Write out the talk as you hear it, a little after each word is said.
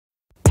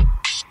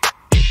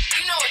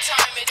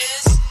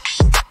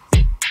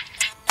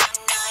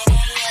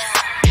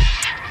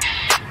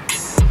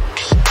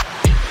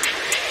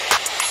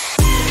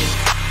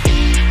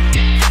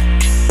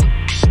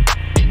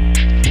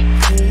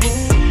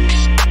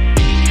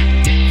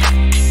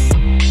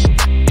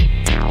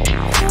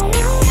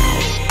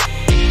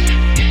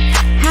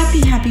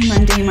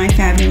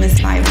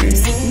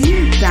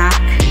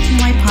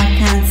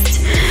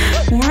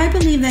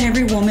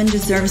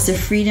deserves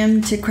the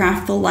freedom to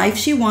craft the life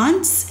she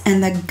wants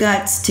and the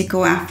guts to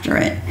go after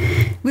it.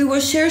 We will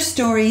share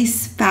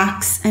stories,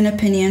 facts, and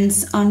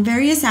opinions on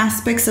various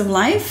aspects of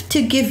life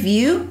to give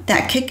you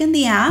that kick in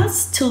the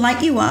ass to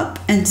light you up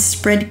and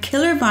spread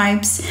killer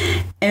vibes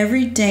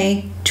every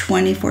day,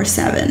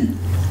 24/7.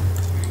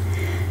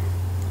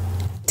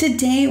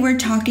 Today, we're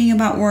talking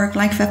about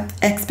work-life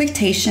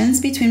expectations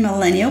between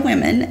millennial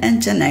women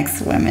and Gen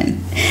X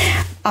women.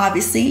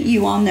 Obviously,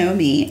 you all know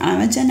me. I'm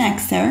a Gen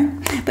Xer.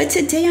 But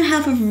today I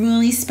have a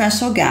really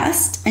special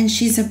guest, and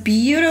she's a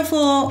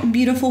beautiful,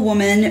 beautiful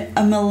woman,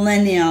 a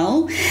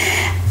millennial.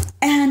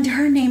 And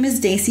her name is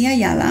Deissy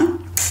Ayala.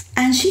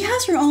 And she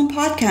has her own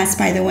podcast,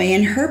 by the way.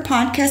 And her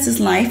podcast is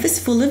Life is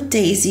Full of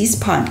Daisy's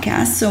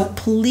podcast. So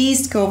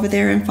please go over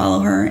there and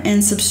follow her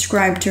and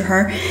subscribe to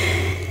her.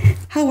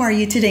 How are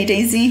you today,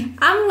 Deissy?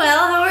 I'm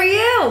well. How are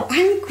you?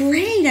 I'm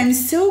great. I'm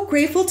so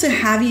grateful to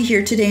have you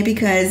here today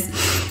because,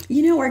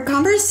 you know, our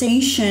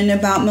conversation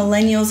about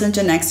millennials and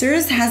Gen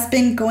Xers has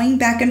been going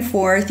back and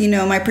forth. You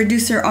know, my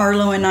producer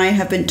Arlo and I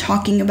have been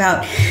talking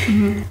about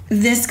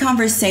this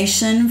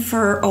conversation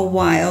for a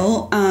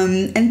while,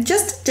 and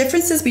just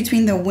differences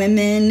between the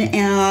women.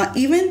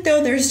 Even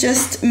though there's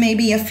just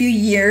maybe a few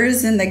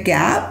years in the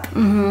gap,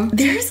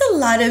 there's a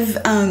lot of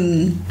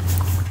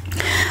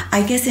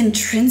I guess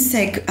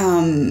intrinsic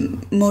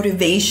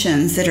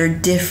motivations that are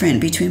different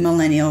between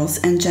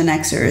millennials and Gen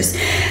Xers.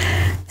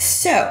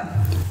 So,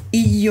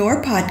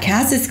 your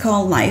podcast is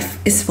called Life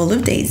is Full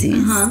of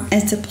Daisies.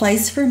 It's a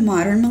place for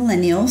modern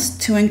millennials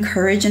to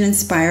encourage and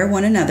inspire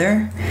one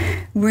another,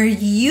 where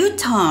you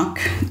talk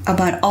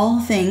about all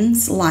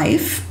things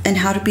life and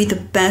how to be the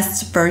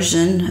best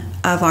version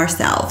of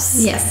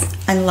ourselves. Yes.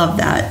 I love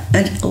that.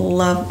 I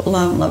love,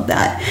 love, love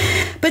that.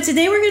 But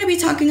today we're going to be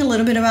talking a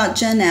little bit about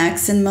Gen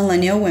X and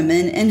millennial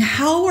women and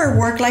how our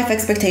work-life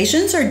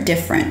expectations are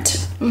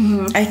different.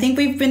 I think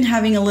we've been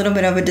having a little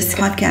bit of a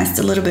podcast,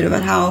 a little bit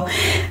about how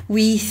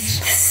we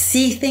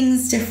see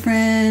things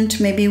different.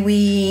 Maybe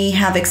we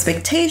have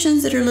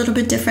expectations that are a little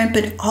bit different,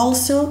 but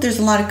also there's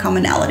a lot of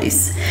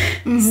commonalities.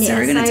 So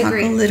we're going to talk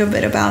a little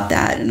bit about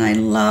that. And I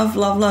love,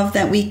 love, love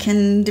that we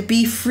can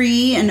be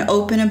free and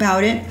open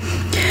about it.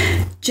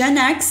 Gen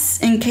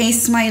X, in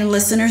case my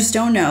listeners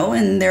don't know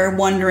and they're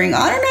wondering,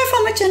 I don't know if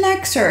I'm a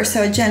Gen Xer.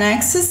 So Gen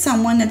X is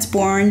someone that's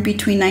born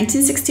between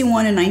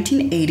 1961 and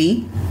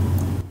 1980.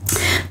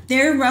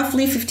 They're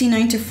roughly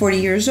 59 to 40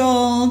 years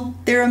old.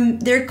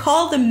 They're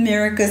called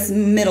America's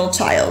middle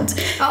child.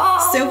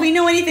 Oh. So if we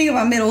know anything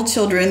about middle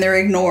children, they're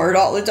ignored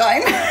all the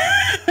time.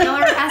 Y'all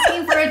are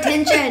asking for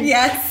attention.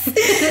 Yes.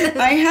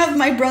 I have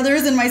my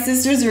brothers and my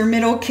sisters are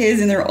middle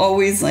kids, and they're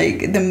always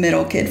like the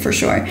middle kid for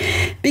sure.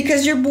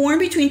 Because you're born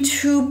between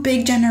two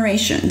big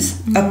generations.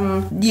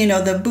 You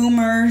know, the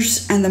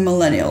boomers and the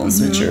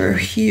millennials, which are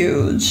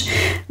huge.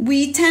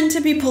 We tend to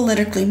be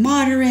politically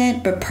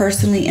moderate, but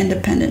personally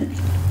independent.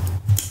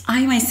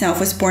 I myself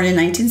was born in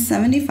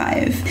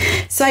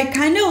 1975, so I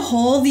kind of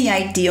hold the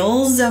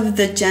ideals of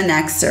the Gen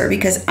Xer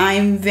because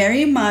I'm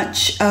very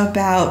much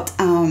about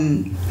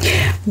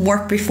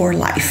work before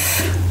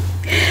life.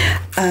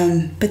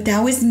 But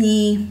that was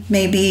me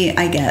maybe,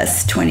 I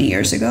guess, 20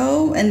 years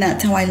ago, and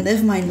that's how I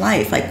live my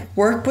life. Like,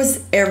 work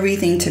was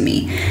everything to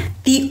me.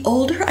 The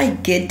older I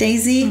get,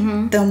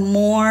 Deissy, the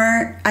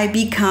more I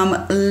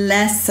become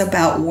less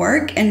about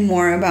work and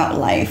more about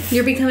life.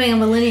 You're becoming a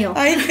millennial.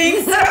 I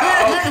think so.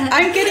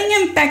 I'm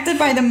getting infected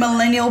by the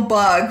millennial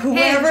bug.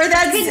 Whoever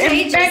that's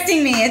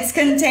infecting me, it's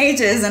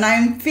contagious, and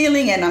I'm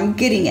feeling it, I'm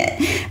getting it.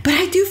 But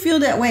I do feel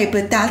that way,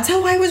 but that's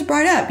how I was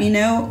brought up, you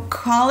know?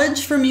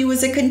 College for me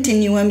was a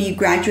continuum. You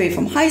graduate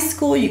from high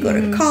school, you go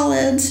to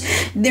college.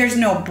 There's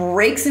no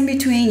breaks in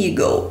between. You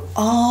go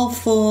all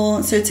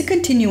full. So it's a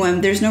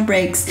continuum. There's no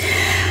breaks.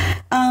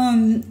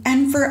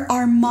 And for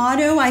our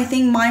motto, I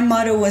think my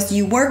motto was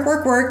you work,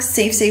 work, work,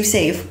 save, save,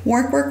 save.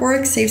 Work, work,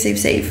 work, save, save,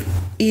 save.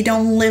 You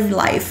don't live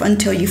life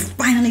until you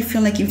finally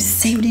feel like you've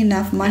saved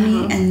enough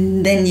money,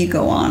 and then you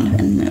go on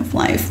and live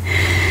life.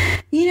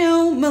 You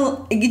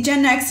know,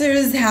 Gen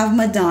Xers have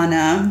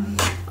Madonna.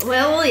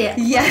 Well, yeah.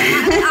 Yeah.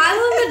 I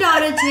love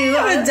Madonna too.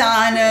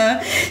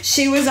 Madonna.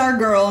 She was our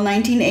girl,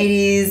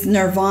 1980s,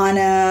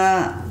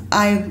 Nirvana.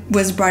 I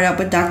was brought up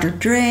with Dr.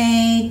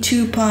 Dre,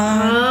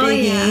 Tupac,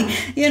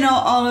 Biggie, you know,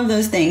 all of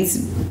those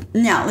things.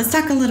 Now, let's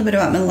talk a little bit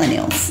about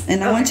millennials.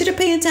 And I want you to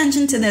pay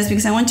attention to this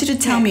because I want you to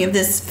tell me if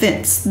this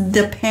fits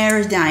the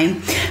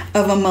paradigm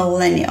of a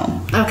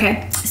millennial.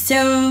 Okay.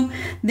 So,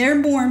 they're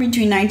born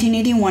between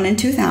 1981 and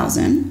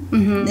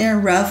 2000. They're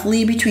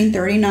roughly between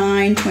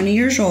 39, 20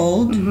 years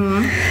old.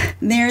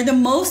 They're the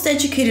most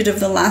educated of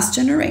the last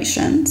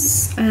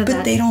generations,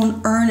 but they don't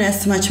earn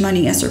as much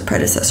money as their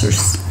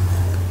predecessors.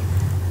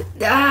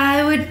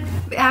 I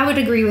would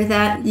agree with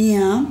that.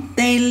 Yeah.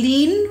 They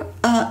lean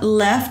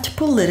left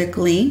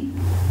politically,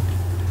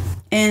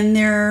 and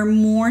they're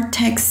more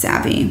tech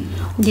savvy.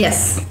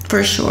 Yes.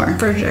 For sure.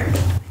 For sure.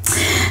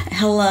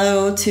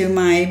 hello to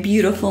my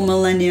beautiful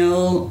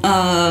millennial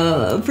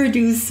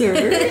producer.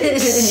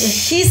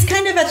 She's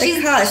kind of at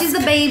the cusp. She's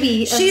the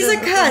baby. She's a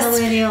cusp.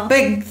 Millennial.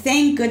 But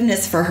thank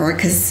goodness for her,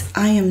 because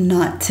I am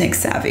not tech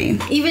savvy.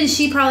 Even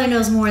she probably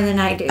knows more than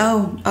I do.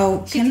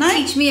 Oh, She can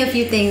teach me a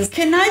few things.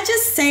 Can I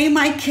just say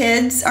my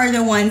kids are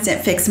the ones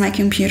that fix my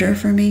computer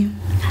for me?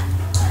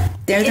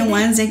 They're the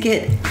ones that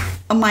get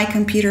my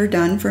computer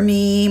done for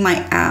me, my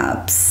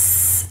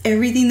apps,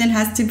 everything that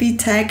has to be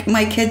tech.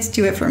 My kids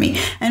do it for me,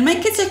 and my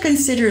kids are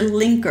considered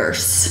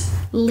linkers.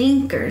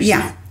 Linkers.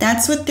 Yeah,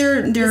 that's what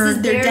their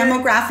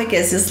demographic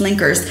is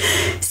linkers.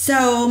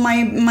 So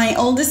my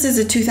oldest is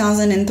a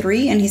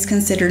 2003, and he's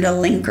considered a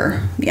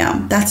linker.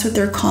 Yeah, that's what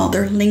they're called.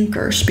 They're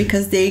linkers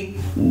because they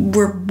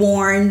were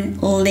born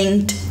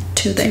linked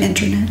to the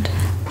internet.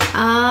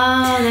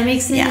 Oh, that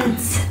makes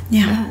sense.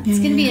 Yeah. It's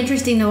going to be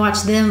interesting to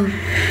watch them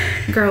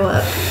grow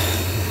up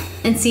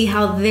and see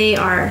how they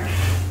are.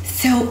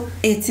 So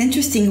it's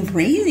interesting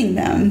raising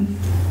them.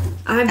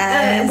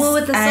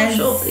 With the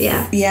social,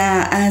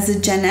 Yeah, as a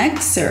Gen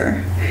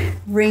Xer,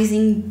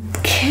 raising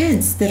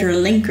kids that are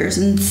linkers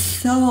and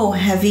so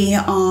heavy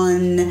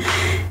on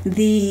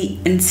the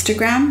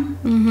Instagram,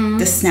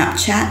 the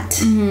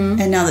Snapchat,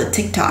 and now the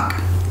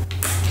TikTok.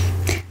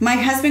 My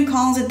husband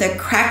calls it the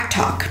crack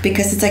talk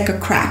because it's like a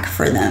crack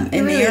for them.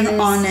 And really they're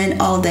on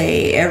it all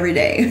day, every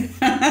day.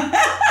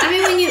 I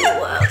mean,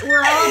 we're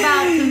all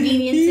about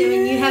convenience. And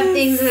when you have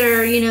things that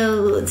are,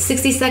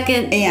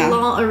 60-second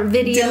long or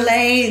video.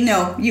 Delay,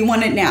 no, you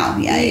want it now.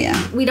 Yeah.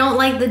 We don't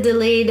like the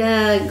delayed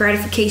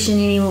gratification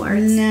anymore.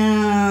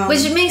 No.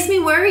 Which makes me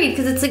worried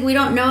because it's like we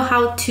don't know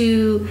how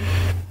to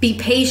be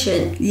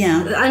patient.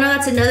 Yeah. I know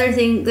that's another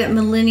thing that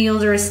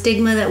millennials, or a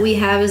stigma that we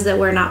have, is that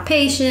we're not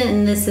patient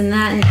and this and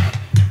that. And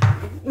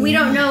we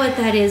don't know what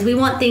that is. We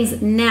want things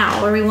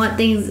now, or we want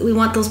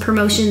those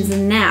promotions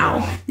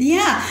now.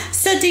 Yeah.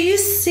 So do you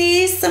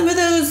see some of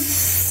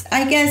those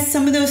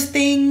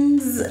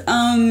things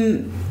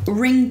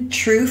ring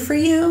true for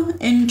you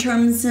in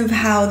terms of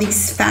how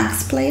these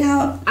facts play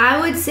out? I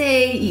would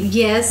say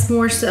yes,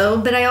 more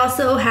so, but I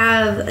also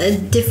have a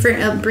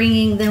different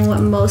upbringing than what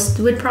most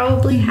would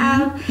probably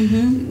have.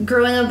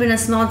 Growing up in a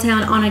small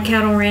town on a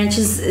cattle ranch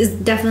is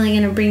definitely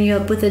going to bring you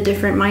up with a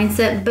different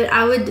mindset, but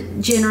I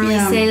would generally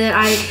say that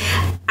I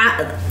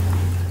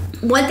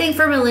one thing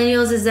for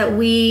millennials is that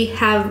we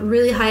have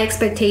really high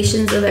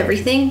expectations of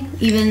everything,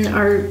 even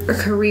our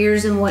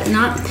careers and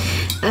whatnot.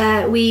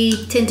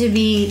 We tend to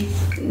be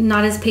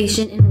not as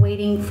patient in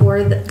waiting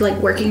for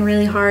working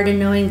really hard and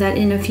knowing that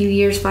in a few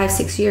years,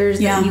 5-6 years,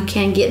 that you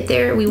can get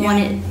there. We want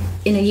it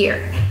in a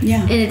year.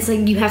 Yeah. And it's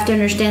like you have to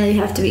understand that you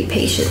have to be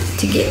patient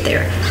to get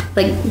there.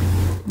 Like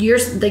you're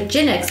like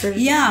Gen Xers.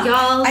 Yeah.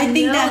 Y'all I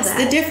think that's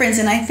the difference.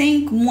 And I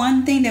think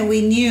one thing that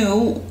we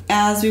knew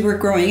as we were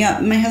growing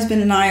up, my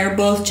husband and I are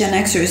both Gen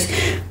Xers,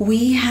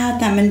 we had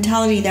that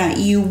mentality that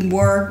you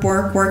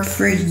work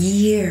for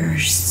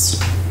years.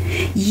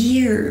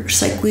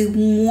 Like we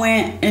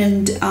went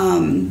and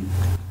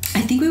I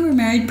think we were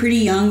married pretty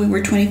young. We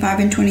were 25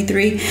 and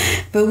 23,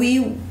 but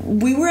we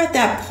were at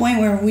that point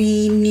where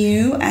we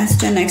knew as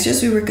Gen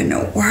Xers we were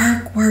gonna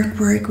work.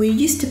 We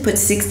used to put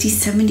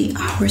 60-70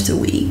 hours a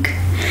week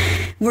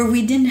where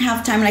we didn't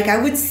have time. Like I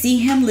would see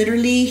him,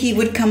 literally he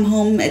would come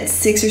home at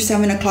 6 or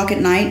 7 o'clock at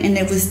night and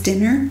it was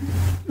dinner.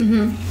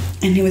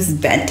 And it was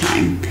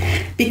bedtime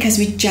because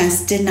we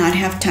just did not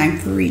have time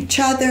for each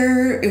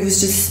other. It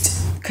was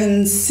just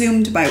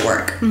consumed by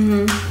work.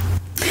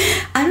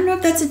 I don't know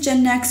if that's a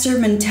Gen Xer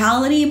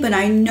mentality, but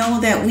I know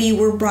that we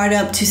were brought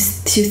up to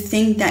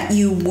think that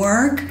you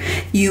work,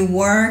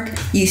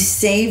 you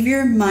save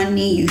your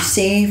money,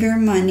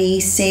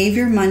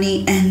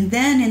 and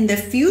then in the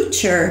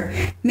future,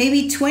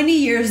 maybe 20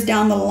 years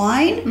down the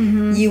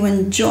line, you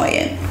enjoy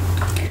it.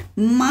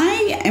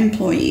 My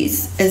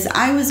employees, as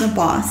I was a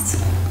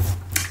boss,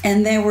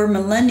 and they were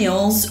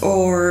millennials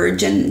or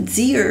Gen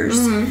Zers,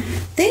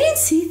 they didn't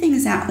see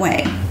things that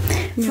way.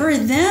 For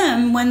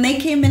them, when they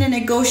came in and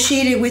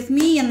negotiated with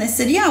me and they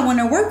said, yeah, I want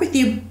to work with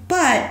you,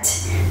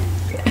 but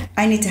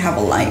I need to have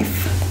a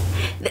life.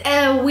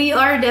 We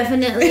are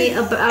definitely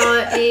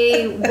about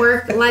a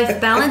work-life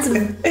balance,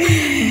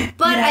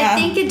 but I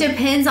think it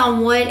depends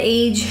on what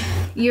age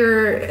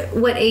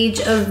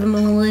of the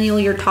millennial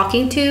you're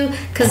talking to,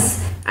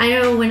 because I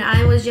know when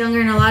I was younger,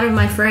 and a lot of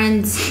my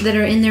friends that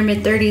are in their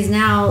mid-30s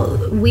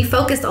now, we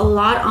focused a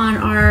lot on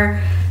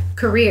our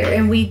career,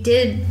 and we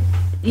did,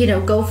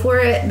 go for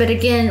it. But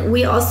again,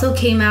 we also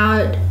came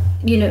out,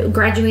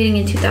 graduating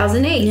in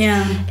 2008.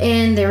 Yeah.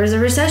 And there was a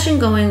recession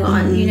going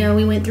on.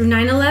 We went through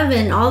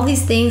 9/11. All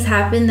these things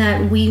happened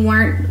that we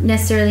weren't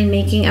necessarily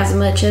making as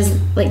much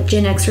as like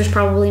Gen Xers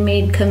probably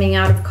made coming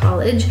out of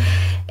college.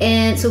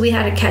 And so we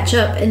had to catch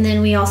up. And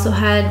then we also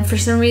had, for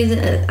some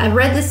reason, I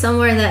read this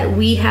somewhere that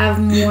we have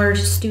more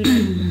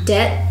student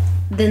debt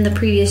than the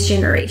previous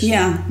generation.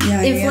 Yeah.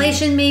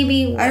 Inflation,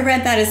 maybe. I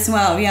read that as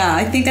well. Yeah.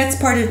 I think that's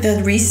part of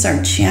the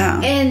research. Yeah.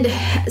 And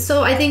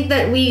so I think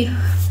that we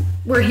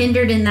were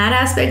hindered in that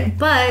aspect.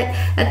 But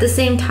at the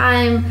same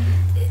time,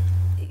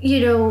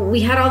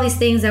 we had all these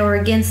things that were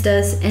against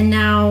us, and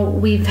now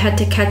we've had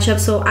to catch up.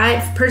 So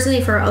I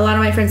personally, for a lot of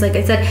my friends, like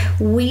I said,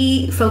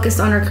 we focused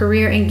on our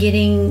career and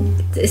getting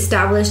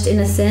established in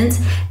a sense,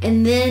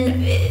 and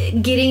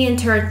then getting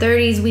into our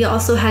 30s, we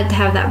also had to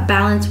have that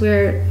balance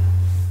where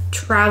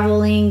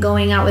traveling,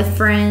 going out with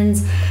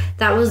friends,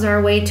 that was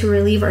our way to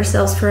relieve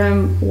ourselves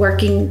from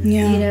working. We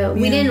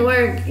didn't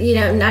work.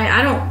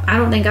 I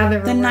don't think I've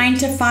ever the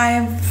worked.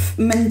 9-to-5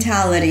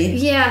 mentality.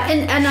 Yeah,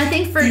 and I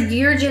think for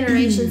your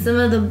generation, some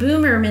of the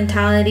boomer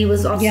mentality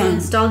was also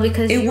installed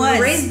because you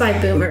were raised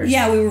by boomers.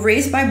 Yeah, we were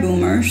raised by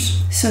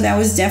boomers, so that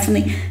was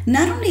definitely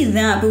not only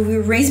that, but we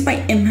were raised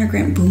by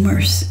immigrant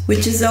boomers,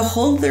 which is a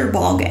whole other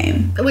ball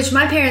game. Which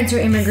my parents are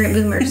immigrant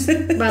boomers,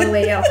 by the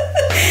way, y'all.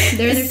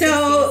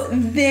 So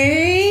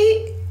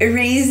they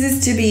raised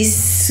us to be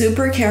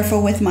super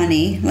careful with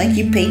money. Like,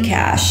 you pay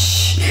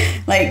cash.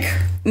 Like,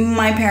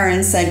 my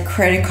parents said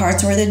credit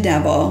cards were the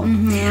devil.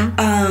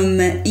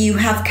 You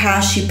have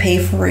cash, you pay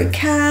for it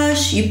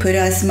cash. You put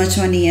as much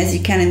money as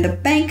you can in the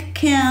bank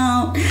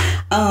account.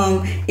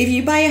 If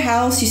you buy a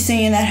house, you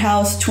stay in that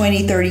house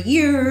 20, 30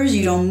 years.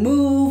 You don't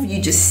move. You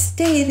just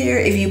stay there.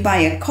 If you buy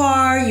a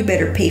car, you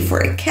better pay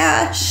for it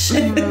cash.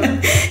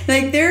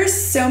 Like, there's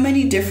so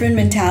many different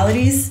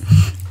mentalities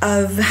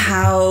of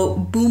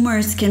how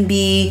boomers can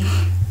be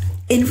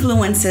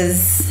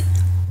influences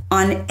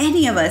on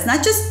any of us,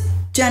 not just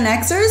Gen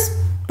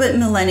Xers, but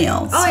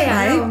millennials. Oh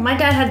yeah, right? no, my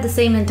dad had the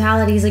same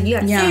mentality. He's like, you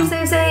got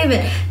to save,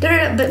 and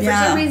da-da-da. But for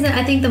some reason,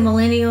 I think the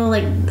millennial,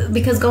 like,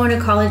 because going to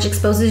college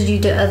exposes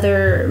you to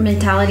other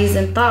mentalities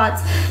and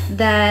thoughts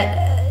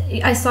that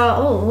I saw.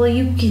 Oh, well,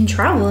 you can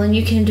travel and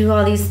you can do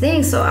all these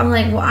things. So I'm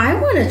like, well, I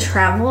want to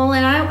travel,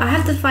 and I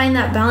have to find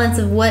that balance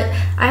of what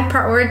I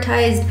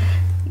prioritized.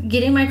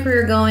 Getting my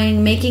career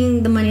going,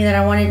 making the money that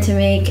I wanted to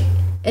make,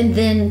 and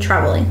then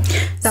traveling.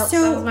 That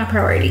was my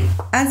priority.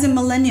 As a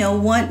millennial,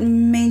 what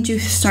made you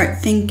start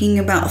thinking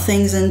about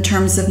things in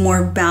terms of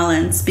more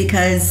balance?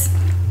 Because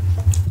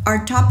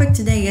our topic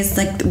today is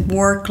like the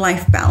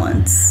work-life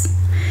balance.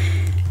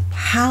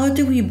 How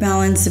do we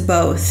balance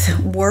both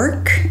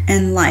work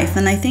and life?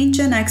 And I think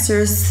Gen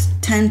Xers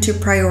tend to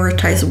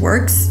prioritize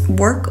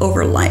work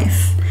over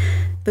life.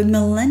 But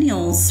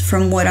millennials,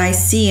 from what I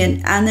see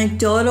in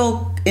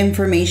anecdotal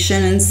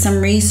information and some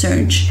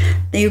research,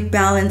 they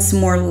balance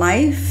more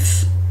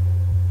life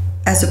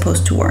as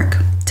opposed to work.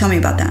 Tell me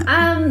about that.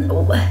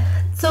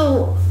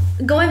 So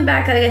going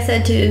back, like I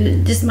said,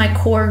 to just my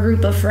core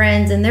group of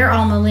friends, and they're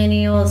all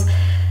millennials,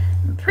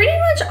 pretty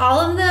much all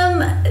of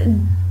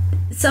them,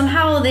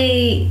 somehow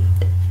they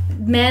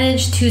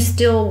manage to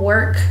still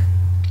work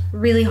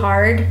really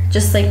hard,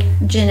 just like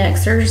Gen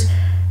Xers.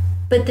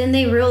 But then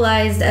they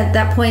realized at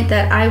that point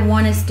that I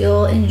want to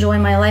still enjoy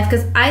my life,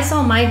 because I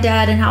saw my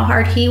dad and how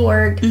hard he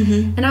worked.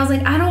 And I was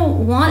like, I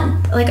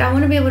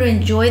want to be able to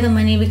enjoy the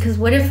money, because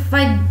what if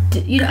I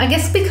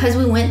guess because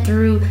we went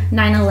through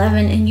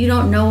 9/11 and you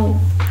don't know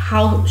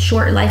how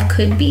short life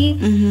could be,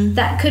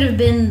 that could have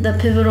been the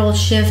pivotal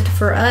shift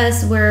for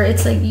us, where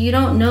it's like, you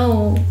don't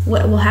know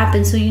what will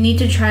happen. So you need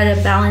to try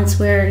to balance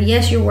where,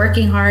 yes, you're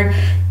working hard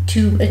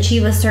to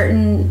achieve a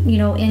certain,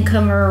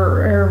 income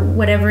or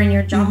whatever in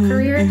your job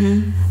career.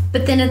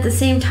 But then at the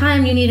same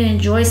time, you need to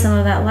enjoy some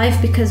of that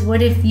life, because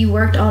what if you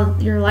worked all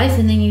your life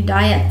and then you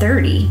die at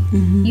 30?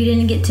 You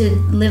didn't get to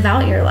live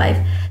out your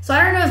life. So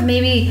I don't know if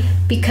maybe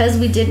because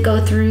we did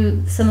go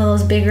through some of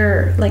those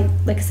bigger, like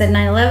I said,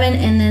 9/11,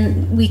 and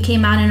then we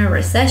came out in a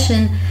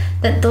recession,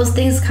 that those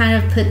things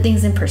kind of put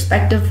things in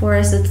perspective for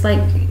us. It's like,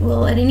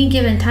 well, at any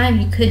given time,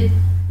 you could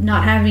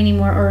not have any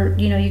more, or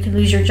you could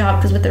lose your job,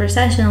 because with the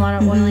recession, a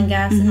lot of oil and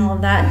gas and all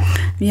of that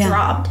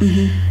dropped.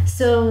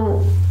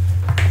 So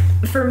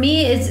for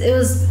me, it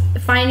was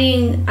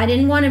finding, I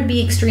didn't want to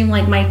be extreme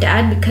like my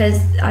dad, because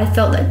I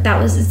felt like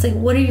it's like,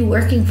 what are you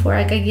working for?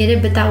 Like, I get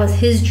it, but that was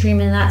his dream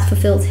and that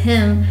fulfills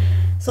him.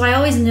 So I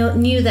always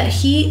knew that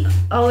he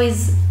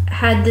always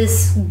had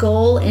this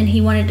goal and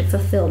he wanted to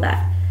fulfill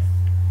that.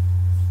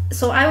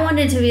 So I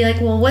wanted to be like,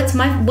 well, what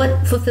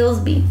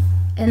fulfills me?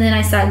 And then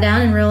I sat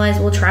down and realized,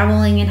 well,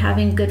 traveling and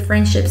having good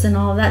friendships and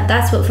all of that,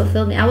 that's what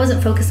fulfilled me. I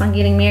wasn't focused on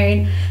getting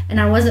married,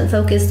 and I wasn't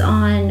focused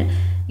on,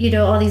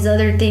 all these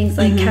other things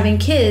like having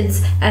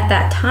kids at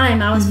that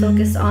time. I was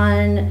focused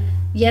on,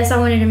 yes, I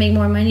wanted to make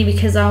more money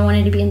because I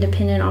wanted to be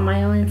independent on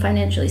my own and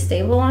financially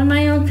stable on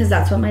my own, because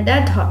that's what my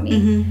dad taught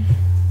me.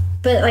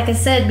 But like I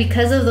said,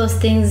 because of those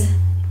things,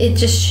 it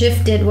just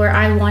shifted where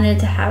I wanted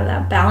to have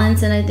that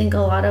balance. And I think a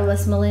lot of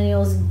us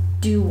millennials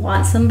do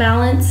want some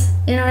balance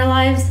in our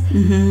lives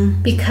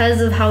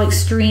because of how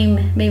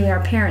extreme maybe our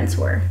parents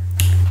were.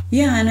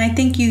 Yeah, and I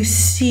think you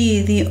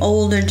see the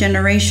older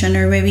generation,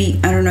 or maybe,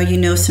 I don't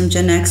know, some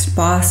Gen X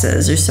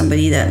bosses or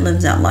somebody that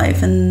lives that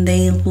life, and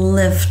they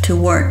live to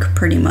work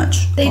pretty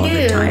much all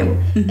the time.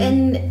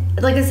 And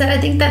like I said, I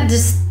think that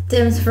just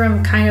stems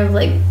from kind of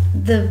like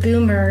the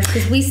boomers,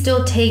 because we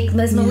still take,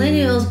 as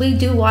millennials, we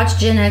do watch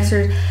Gen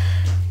Xers.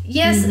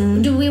 Yes,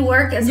 do we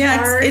work as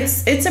hard?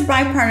 It's a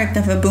byproduct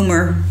of a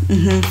boomer.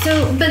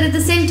 So, but at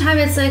the same time,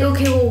 it's like,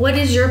 okay, well, what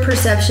is your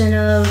perception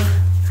of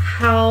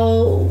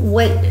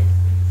what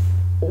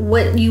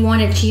you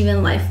want to achieve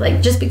in life.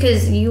 Like, just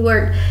because you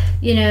work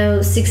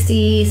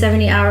 60,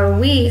 70 hour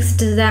weeks,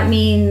 does that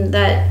mean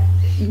that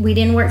we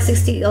didn't work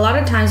 60? A lot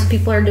of times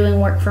people are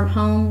doing work from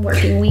home,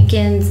 working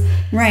weekends.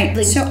 Right.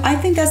 Like, so I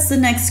think that's the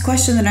next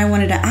question that I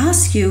wanted to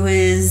ask you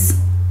is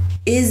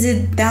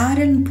it that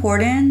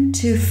important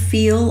to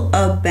feel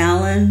a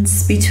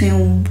balance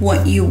between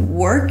what you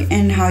work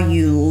and how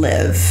you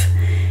live?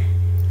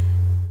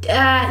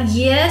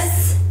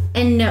 Yes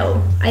and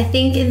no. I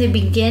think in the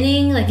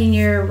beginning, like in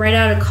your right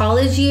out of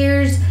college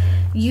years,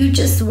 you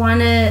just want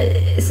to,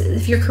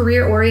 if you're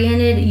career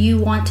oriented, you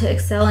want to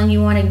excel and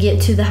you want to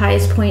get to the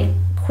highest point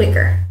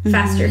quicker,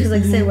 faster. Because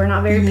like I said, we're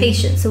not very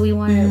patient, so we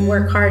want to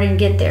work hard and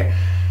get there.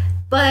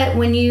 But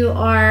when you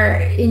are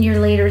in your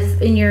late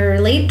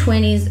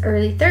 20s,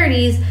 early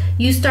 30s,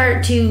 you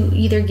start to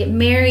either get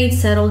married,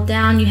 settle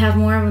down. You have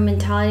more of a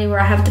mentality where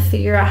I have to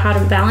figure out how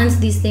to balance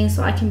these things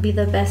so I can be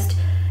the best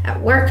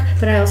at work,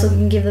 but I also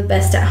can give the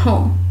best at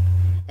home.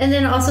 And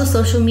then also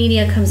social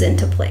media comes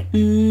into play.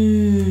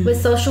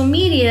 With social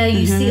media,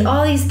 you see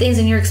all these things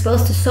and you're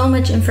exposed to so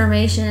much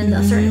information and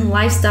a certain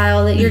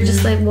lifestyle that you're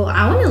just like, well,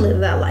 I want to live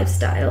that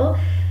lifestyle.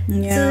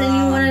 Yeah. So then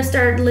you want to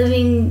start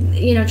living,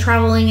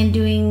 traveling and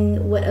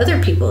doing what other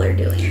people are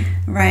doing.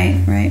 Right.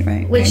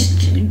 Which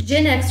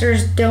Gen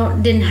Xers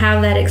didn't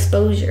have that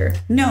exposure.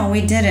 No,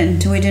 we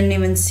didn't. We didn't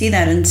even see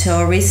that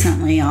until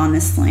recently,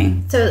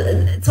 honestly.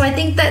 So I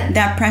think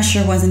that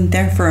pressure wasn't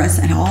there for us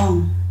at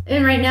all.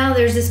 And right now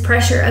there's this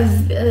pressure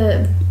of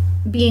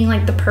being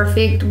like the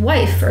perfect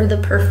wife or the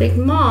perfect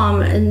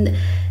mom. And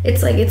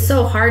it's like, it's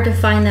so hard to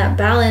find that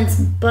balance.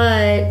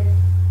 But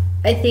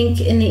I think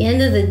in the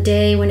end of the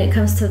day, when it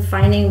comes to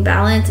finding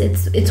balance,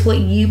 it's what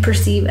you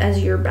perceive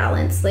as your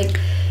balance. Like,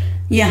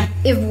 yeah,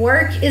 if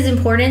work is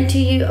important to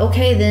you,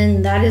 okay,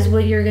 then that is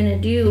what you're gonna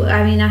do.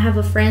 I mean, I have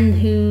a friend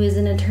who is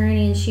an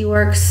attorney and she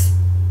works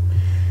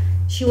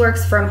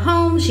from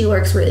home. She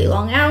works really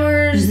long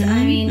hours.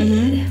 I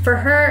mean, for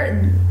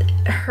her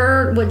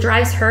what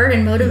drives her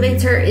and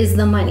motivates her is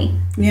the money.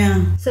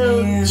 Yeah.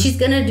 So she's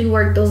gonna do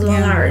work those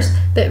long hours.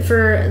 But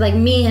for like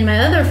me and my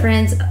other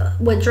friends,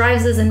 what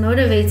drives us and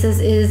motivates us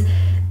is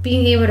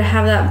being able to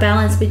have that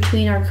balance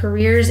between our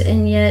careers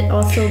and yet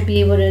also be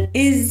able to.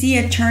 Is the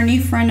attorney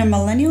friend a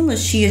millennial or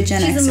is she a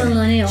Gen Xer? She's a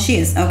millennial. She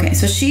is. Okay,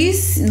 so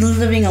she's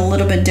living a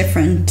little bit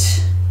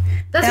different.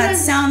 That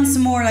sounds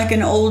more like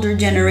an older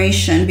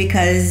generation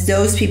because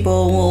those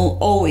people will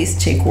always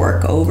take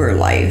work over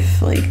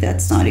life. Like,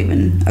 that's not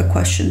even a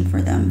question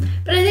for them.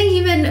 But I think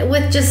even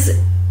with just,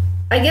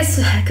 I guess,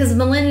 because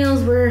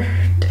millennials were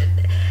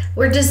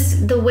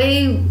just the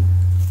way,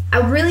 I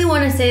really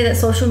want to say that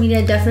social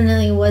media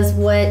definitely was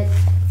what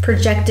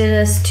projected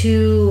us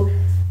to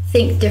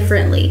think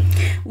differently.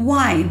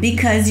 Why?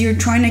 Because you're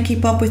trying to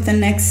keep up with the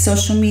next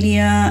social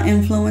media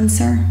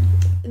influencer?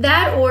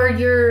 That, or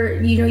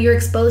you're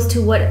exposed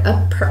to what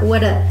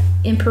a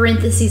in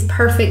parentheses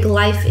perfect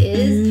life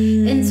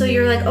is, and so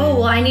you're like, oh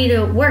well, I need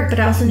to work, but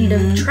I also need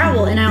to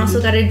travel, and I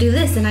also got to do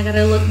this, and I got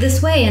to look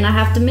this way, and I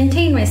have to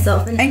maintain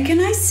myself. And can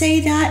I say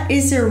that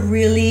is a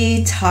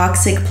really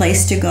toxic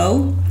place to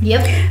go?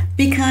 Yep.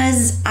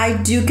 Because I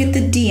do get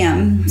the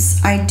DMs,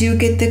 I do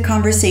get the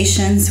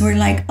conversations where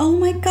like, oh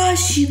my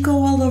gosh, you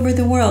go all over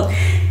the world,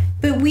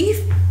 but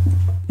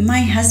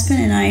my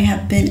husband and I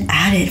have been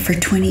at it for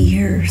 20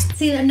 years.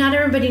 See, not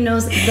everybody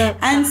knows the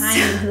behind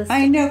this.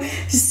 I know.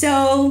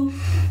 So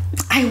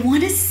I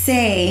want to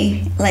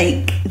say,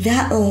 like,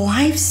 that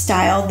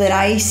lifestyle that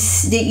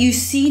you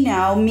see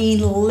now, me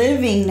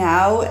living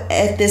now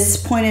at this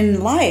point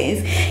in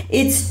life,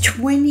 it's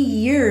 20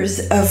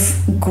 years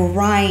of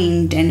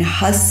grind and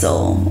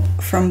hustle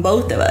from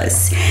both of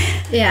us.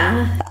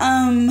 Yeah.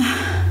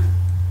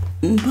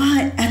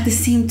 But at the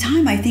same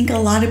time, I think a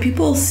lot of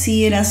people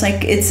see it as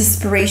like it's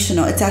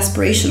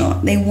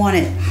aspirational. They want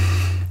it.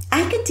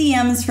 I get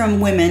DMs from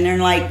women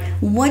and like,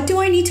 what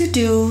do I need to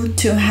do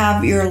to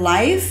have your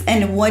life?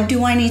 And what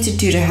do I need to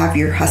do to have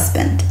your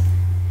husband?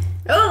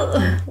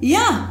 Oh.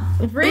 Yeah.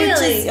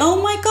 Really?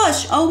 Oh my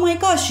gosh.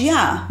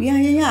 Yeah.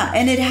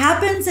 And it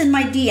happens in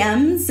my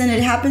DMs and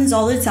it happens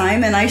all the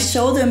time. And I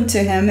show them to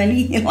him and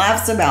he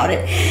laughs about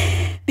it.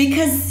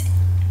 Because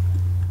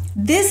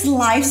this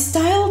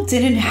lifestyle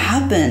didn't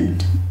happen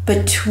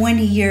but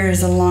 20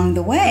 years along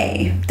the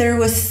way. There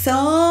was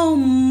so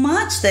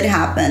much that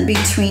happened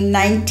between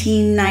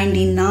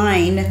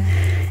 1999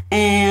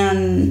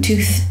 and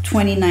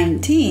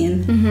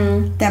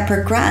 2019 that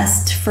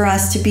progressed for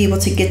us to be able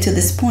to get to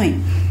this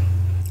point.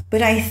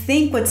 But I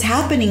think what's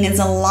happening is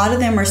a lot of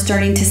them are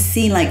starting to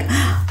see like,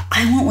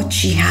 I want what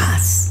she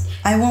has.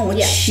 I want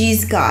what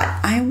she's got.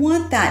 I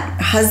want that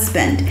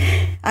husband.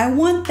 I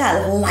want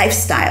that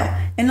lifestyle.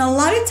 And a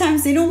lot of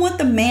times they don't want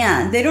the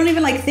man. They don't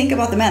even like think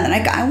about the man. They're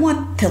like, I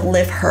want to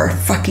live her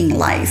fucking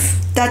life.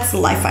 That's the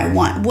life I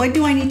want. What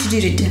do I need to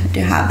do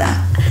to have that?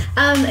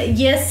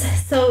 Yes.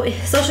 So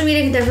social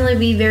media can definitely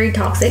be very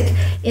toxic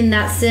in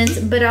that sense.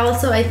 But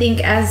also I think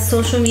as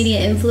social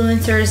media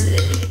influencers,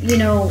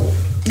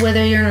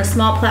 whether you're on a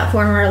small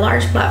platform or a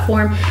large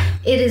platform,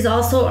 it is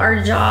also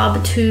our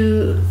job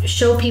to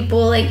show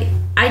people, like,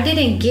 I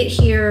didn't get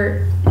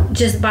here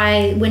just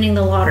by winning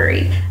the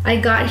lottery. I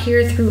got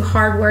here through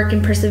hard work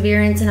and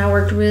perseverance, and I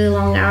worked really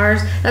long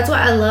hours. That's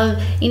why I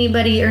love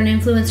anybody or an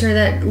influencer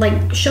that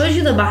like shows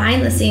you the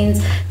behind the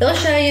scenes. They'll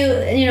show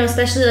you, you know,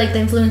 especially like the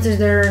influencers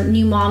that are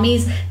new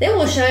mommies, they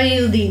will show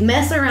you the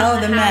mess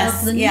around the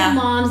house, the new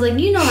moms. Like,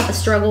 you know how the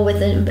struggle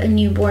with a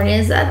newborn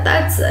is.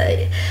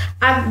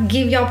 I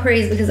give y'all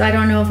praise, because I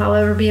don't know if I'll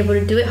ever be able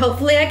to do it.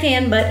 Hopefully I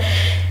can, but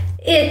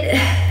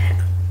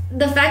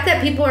the fact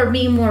that people are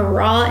being more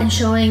raw and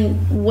showing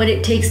what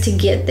it takes to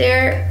get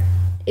there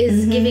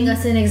is giving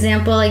us an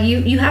example. Like,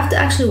 you have to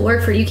actually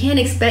work for it. You can't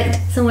expect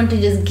someone to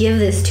just give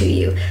this to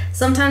you.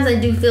 Sometimes I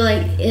do feel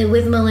like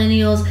with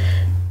millennials,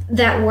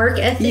 that work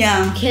ethic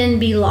can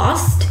be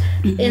lost.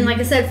 And like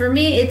I said, for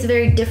me, it's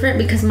very different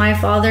because my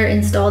father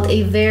installed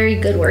a very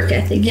good work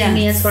ethic in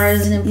me as far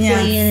as an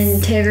employee and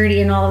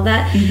integrity and all of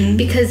that,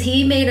 because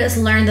he made us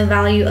learn the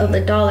value of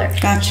a dollar.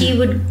 Gotcha. He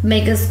would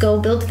make us go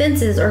build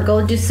fences or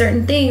go do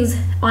certain things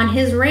on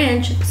his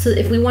ranch. So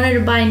if we wanted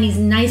to buy these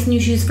nice new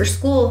shoes for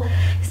school,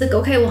 he's like,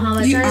 okay, well, how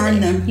much are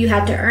they? You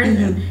had to earn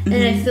them. And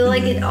I feel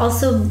like it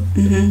also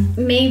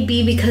may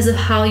be because of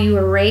how you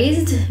were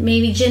raised.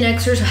 Maybe Gen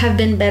Xers have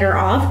been better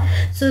off,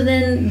 so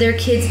then their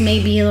kids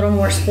may be a little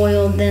more spoiled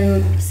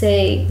than,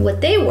 say, what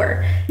they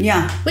were.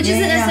 Which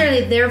isn't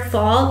necessarily their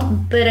fault,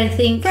 but I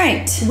think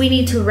we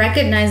need to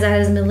recognize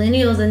that as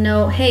millennials and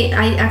know, hey,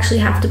 I actually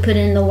have to put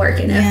in the work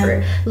and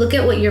effort. Look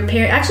at what your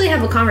parents, actually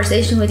have a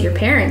conversation with your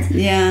parents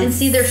and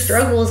see their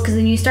struggles, because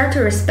then you start to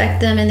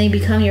respect them and they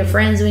become your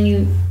friends when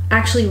you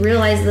actually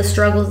realize the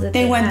struggles that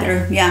they went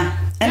through.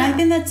 And I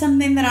think that's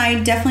something that I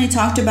definitely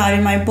talked about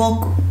in my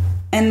book.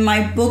 In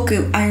my book,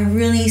 I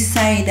really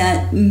say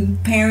that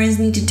parents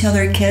need to tell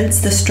their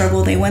kids the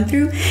struggle they went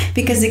through,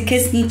 because the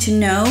kids need to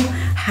know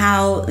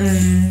how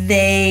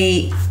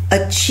they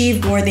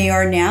achieved where they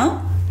are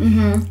now.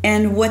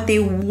 And what they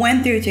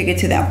went through to get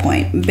to that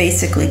point,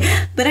 basically.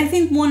 But I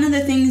think one of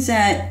the things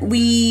that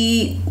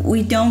we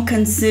don't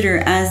consider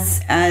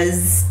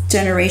as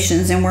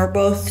generations, and we're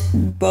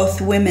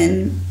both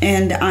women,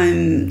 and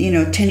I'm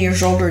 10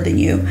 years older than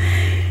you,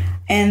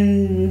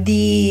 and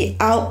the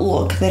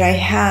outlook that I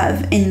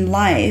have in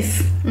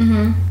life.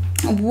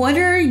 What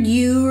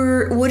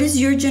is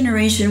your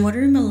generation? What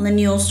are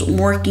millennials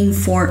working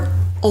for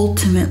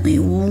ultimately?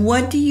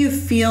 What do you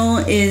feel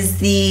is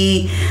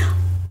the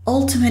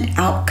ultimate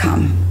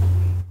outcome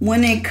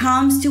when it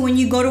comes to when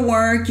you go to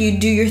work, you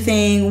do your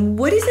thing?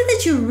 What is it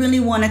that you really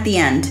want at the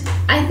end?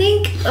 I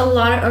think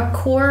a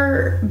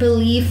core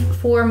belief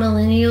for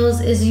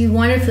millennials is you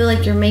want to feel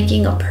like you're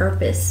making a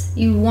purpose.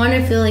 You want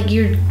to feel like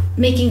you're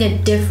making a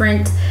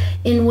difference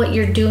in what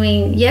you're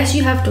doing. Yes,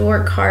 you have to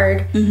work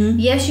hard.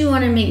 Yes, you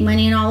want to make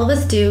money, and all of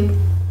us do.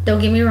 Don't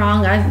get me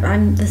wrong,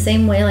 I'm the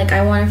same way. Like,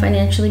 I want to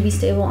financially be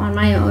stable on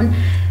my own.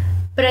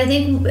 But I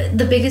think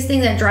the biggest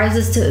thing that drives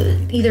us to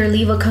either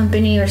leave a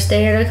company or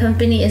stay at a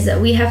company is that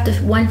we have to,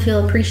 one,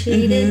 feel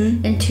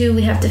appreciated, and two,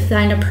 we have to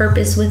find a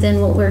purpose within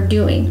what we're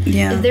doing.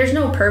 If there's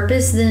no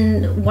purpose,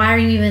 then why are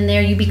you even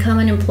there? You become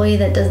an employee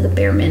that does the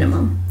bare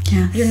minimum.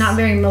 You're not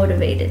very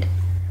motivated,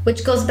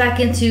 which goes back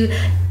into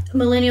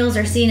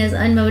millennials are seen as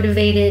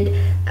unmotivated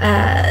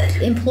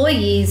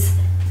employees.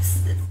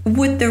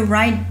 Would the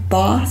right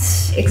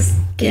boss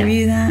give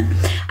you that?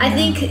 I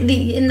think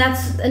and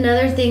that's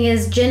another thing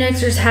is Gen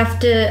Xers have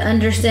to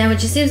understand,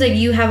 which it seems like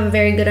you have a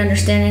very good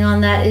understanding on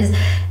that, is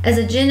as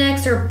a Gen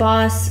Xer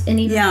boss and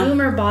even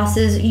Boomer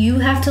bosses, you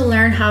have to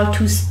learn how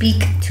to speak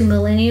to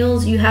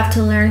millennials. You have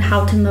to learn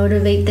how to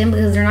motivate them,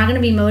 because they're not going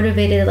to be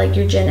motivated like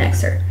your Gen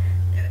Xer.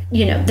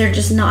 They're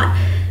just not.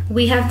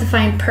 We have to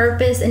find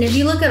purpose. And if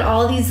you look at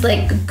all these,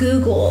 like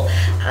Google,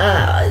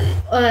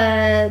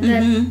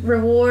 the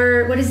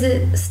reward, what is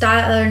it,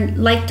 style,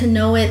 like to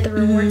know it, the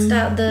reward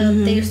style,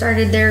 they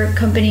started their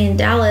company in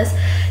Dallas.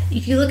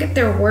 If you look at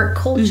their work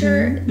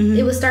culture,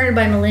 it was started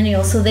by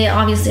millennials, so they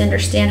obviously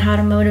understand how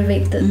to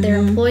motivate their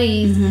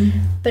employees.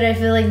 But I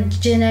feel like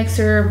Gen X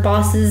or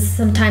bosses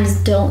sometimes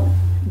don't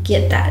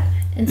get that.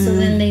 And so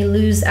then they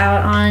lose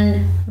out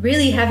on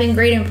really having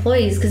great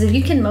employees, because if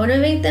you can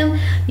motivate them,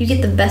 you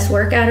get the best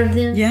work out of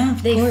them.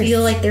 They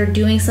feel like they're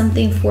doing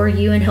something for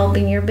you and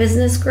helping your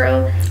business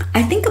grow.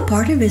 I think a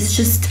part of it is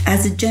just,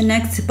 as a Gen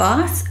X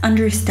boss,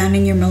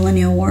 understanding your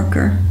millennial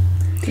worker.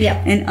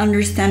 And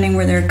understanding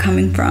where they're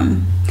coming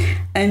from,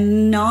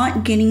 and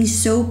not getting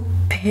so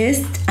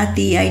pissed at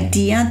the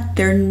idea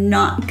they're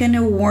not going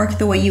to work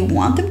the way you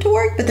want them to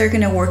work, but they're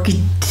going to work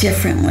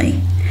differently.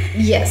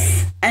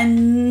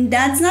 And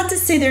that's not to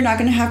say they're not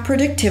going to have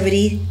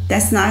productivity.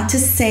 That's not to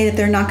say that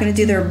they're not going to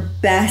do their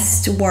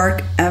best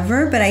work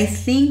ever. But I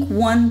think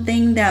one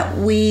thing that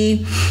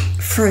we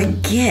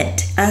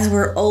forget as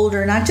we're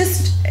older, not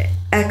just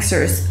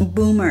Xers,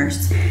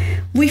 Boomers,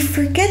 we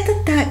forget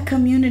that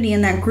community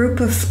and that group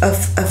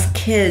of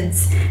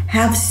kids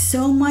have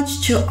so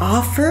much to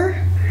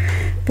offer,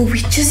 but we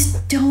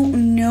just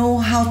don't know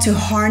how to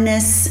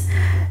harness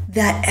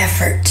that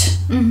effort.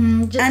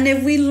 And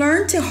if we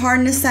learn to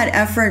harness that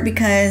effort,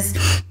 because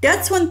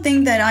that's one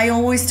thing that I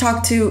always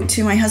talk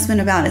to my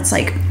husband about. It's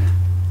like,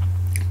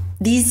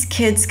 these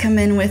kids come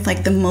in with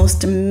like the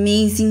most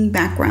amazing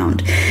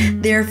background.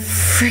 They're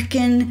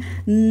freaking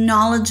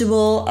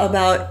knowledgeable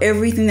about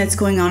everything that's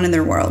going on in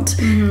their world.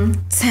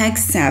 Tech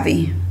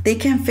savvy. They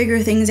can figure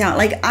things out.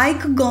 Like, I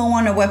could go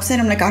on a website.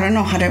 I'm like, I don't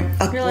know how to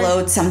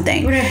upload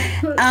something.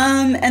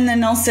 And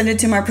then I'll send it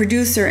to my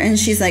producer, and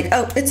she's like,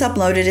 oh, it's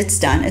uploaded. It's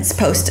done. It's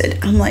posted.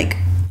 I'm like,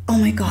 oh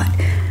my God.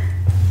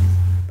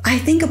 I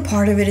think a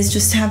part of it is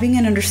just having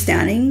an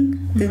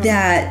understanding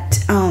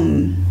that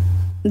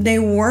they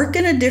work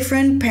in a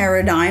different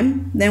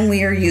paradigm than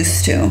we are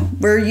used to.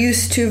 We're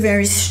used to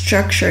very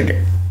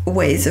structured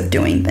ways of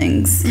doing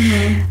things.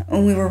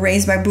 And we were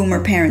raised by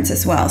boomer parents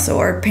as well. So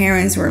our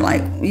parents were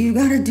like, you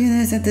got to do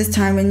this at this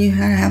time, and you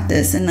got to have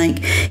this. And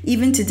like,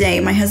 even today,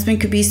 my husband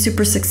could be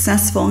super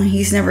successful, and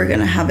he's never going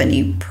to have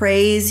any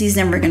praise. He's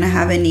never going to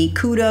have any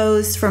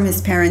kudos from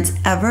his parents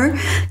ever,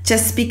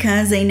 just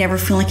because they never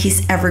feel like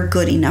he's ever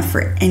good enough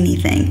for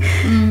anything.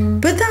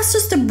 But that's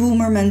just a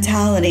boomer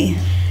mentality.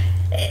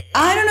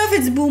 I don't know if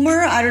it's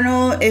boomer. I don't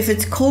know if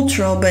it's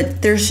cultural,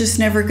 but there's just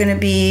never going to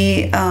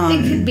be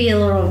it could be a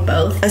little of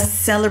both. A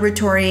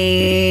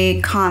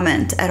celebratory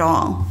comment at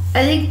all.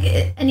 I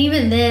think, and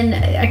even then,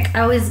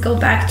 I always go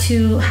back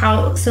to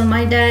how, so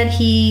my dad,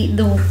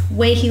 the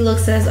way he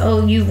looks at us,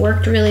 oh, you've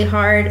worked really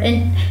hard,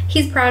 and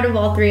he's proud of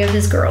all three of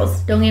his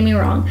girls, don't get me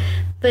wrong,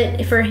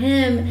 but for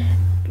him,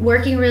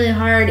 working really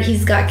hard,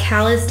 he's got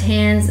calloused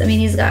hands. I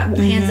mean, he's got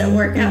hands that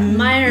work out.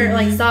 Mine are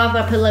like soft.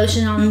 I put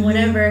lotion on,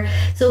 whatever.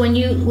 So when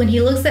he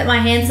looks at my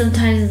hands,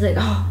 sometimes he's like,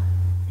 oh,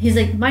 he's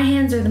like, my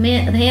hands are the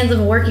hands of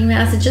a working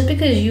man. I said, just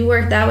because you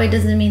work that way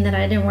doesn't mean that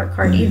I didn't work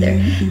hard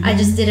either. I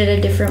just did it a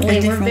different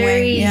way. We're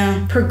very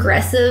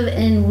progressive,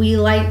 and we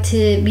like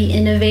to be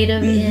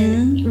innovative.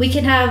 And we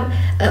can have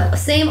a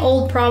same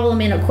old problem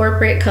in a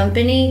corporate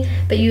company,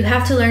 but you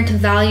have to learn to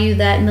value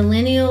that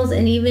millennials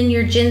and even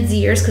your Gen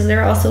Zers, because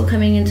they're also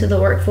coming into the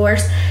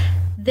workforce,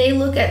 they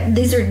look at,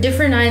 these are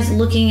different eyes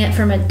looking at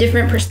from a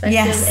different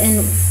perspective.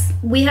 And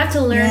we have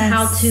to learn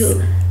how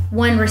to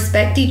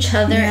respect each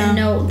other and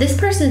know this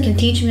person can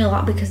teach me a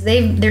lot because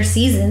they're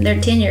seasoned, they're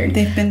tenured.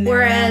 They've been there.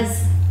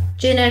 Whereas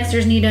Gen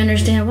Xers need to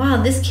understand,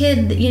 wow, this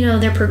kid,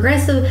 they're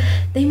progressive.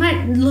 They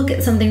might look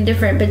at something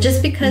different, but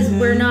just because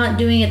we're not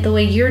doing it the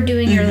way you're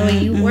doing it or the way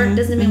you work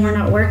doesn't mean we're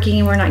not working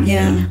and we're not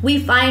getting. We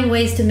find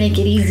ways to make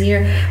it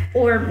easier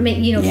or make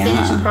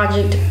finish a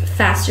project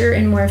faster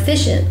and more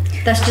efficient.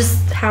 That's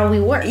just how we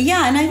work.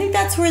 Yeah, and I think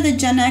that's where the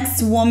Gen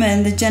X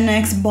woman, the Gen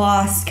X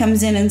boss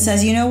comes in and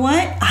says, you know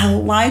what? I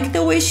like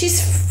the way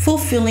she's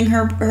fulfilling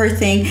her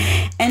thing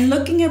and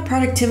looking at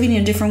productivity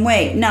in a different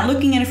way. Not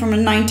looking at it from a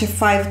 9 to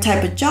 5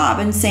 type of job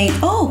and saying,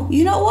 oh,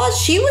 you know what?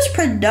 She was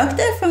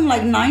productive from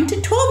like 9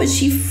 to 12 and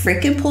she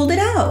freaking pulled it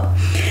out.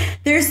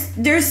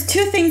 There's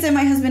two things that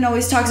my husband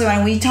always talks about,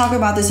 and we talk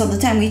about this all the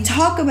time. We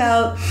talk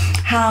about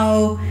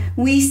how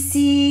we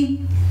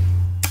see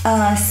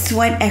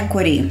sweat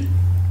equity.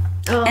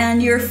 Oh.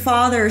 And your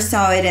father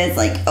saw it as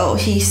like, oh,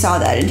 he saw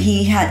that and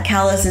he had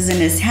calluses in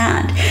his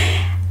hand.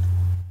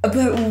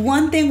 But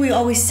one thing we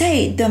always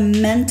say, the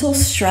mental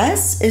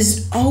stress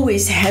is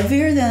always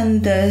heavier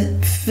than the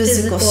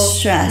physical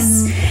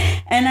stress.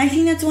 And I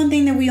think that's one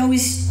thing that we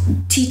always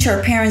teach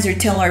our parents or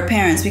tell our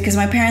parents, because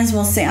my parents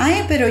will say,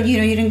 ay, pero, you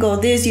didn't go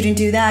this, you didn't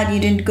do that, you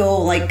didn't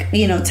go like,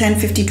 10,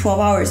 15, 12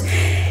 hours.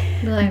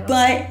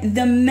 But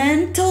the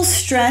mental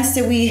stress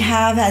that we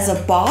have as a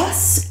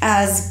boss,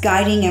 as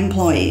guiding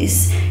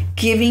employees,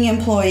 giving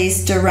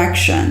employees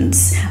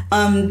directions,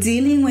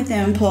 dealing with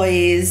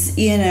employees,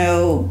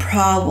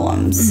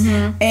 problems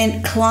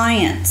and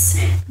clients.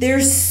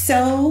 There's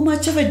so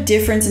much of a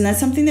difference, and that's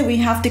something that we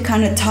have to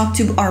kind of talk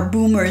to our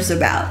boomers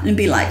about and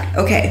be like,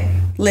 okay,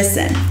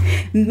 listen,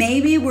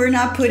 maybe we're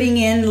not putting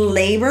in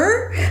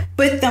labor,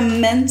 but the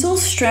mental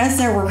stress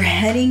that we're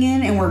heading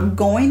in and we're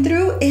going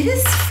through, it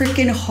is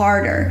freaking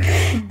harder.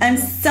 And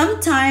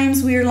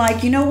sometimes we're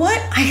like, you know what?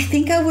 I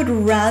think I would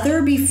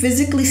rather be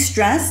physically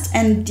stressed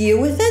and deal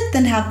with it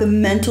than have the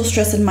mental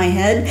stress in my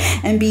head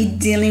and be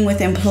dealing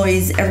with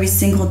employees every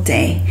single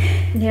day.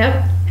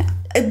 Yep.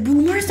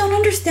 Boomers don't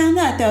understand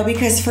that though,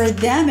 because for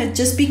them it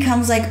just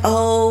becomes like,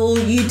 oh,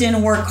 you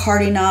didn't work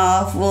hard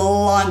enough,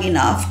 long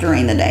enough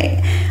during the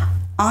day.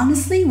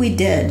 Honestly, we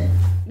did,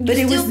 but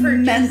it was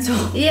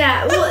mental.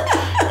 Yeah, well,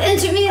 and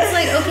to me it's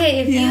like,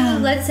 okay, if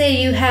you, let's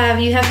say you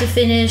have to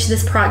finish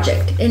this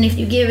project, and if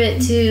you give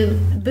it to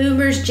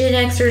boomers, Gen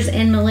Xers,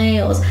 and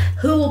millennials,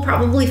 who will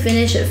probably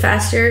finish it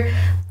faster?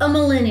 A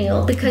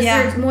millennial, because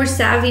they're more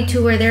savvy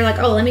to where they're like,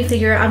 oh, let me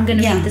figure out, I'm going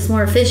to make this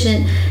more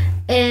efficient.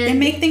 And they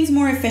make things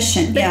more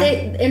efficient. But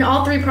and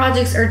all three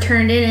projects are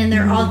turned in and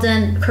they're all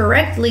done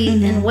correctly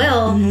and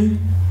well.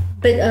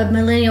 but a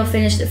millennial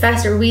finished it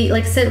faster. We,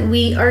 like I said,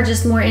 we are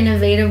just more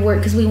innovative work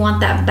because we want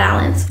that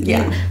balance.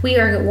 Yeah. We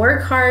are going to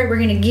work hard. We're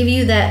going to give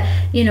you that,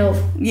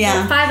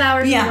 5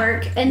 hours of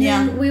work. And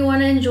then we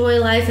want to enjoy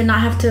life and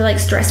not have to like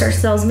stress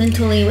ourselves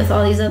mentally with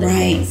all these other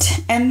things.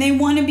 And they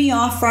want to be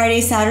off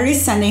Friday, Saturday,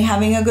 Sunday,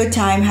 having a good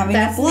time, having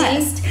a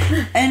blast.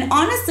 And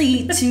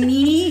honestly, to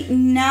me,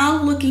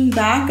 now looking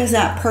back as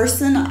that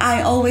person,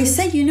 I always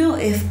say,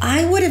 if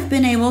I would have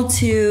been able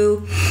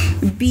to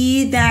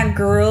be that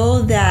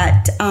girl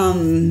that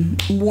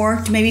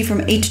worked maybe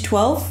from 8 to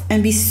 12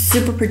 and be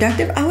super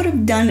productive, I would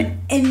have done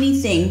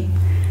anything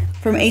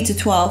from 8 to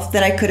 12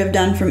 that I could have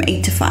done from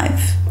 8 to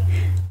 5.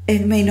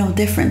 It made no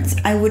difference.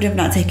 I would have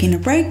not taken a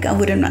break. I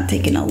would have not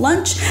taken a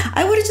lunch.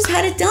 I would have just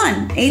had it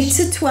done. 8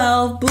 to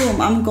 12,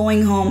 boom, I'm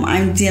going home.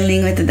 I'm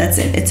dealing with it. That's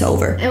it. It's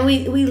over. And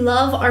we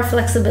love our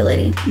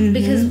flexibility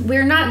because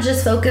we're not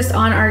just focused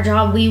on our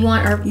job. We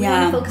want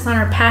to focus on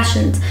our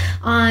passions.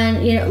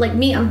 On, like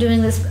me, I'm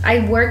doing this.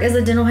 I work as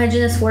a dental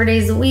hygienist 4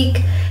 days a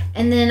week.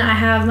 And then I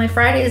have my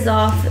Fridays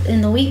off in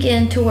the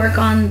weekend to work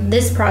on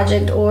this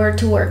project or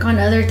to work on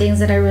other things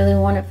that I really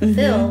want to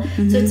fulfill.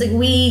 So it's like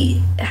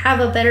we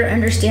have a better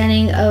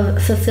understanding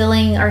of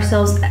fulfilling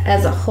ourselves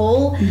as a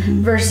whole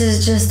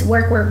versus just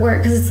work.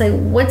 Because it's like,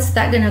 what's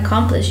that going to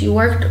accomplish? You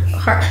worked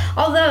hard.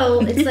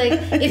 Although it's like,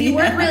 if you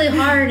work really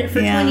hard for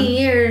 20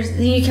 years,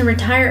 then you can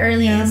retire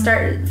early and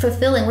start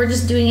fulfilling. We're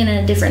just doing it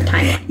in a different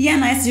timeline. Yeah,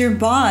 and as your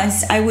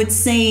boss, I would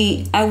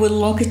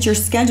look at your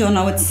schedule and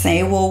I would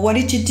say, well, what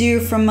did you do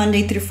from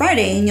Monday through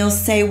Friday? And you'll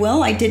say,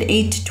 well, I did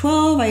 8 to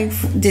 12. I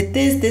did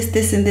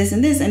this, and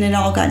this, and it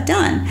all got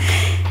done.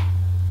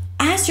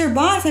 As your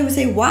boss, I would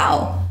say,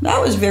 wow,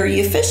 that was very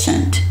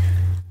efficient.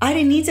 I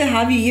didn't need to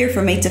have you here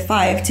from 8 to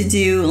 5 to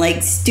do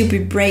like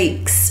stupid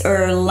breaks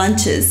or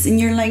lunches. And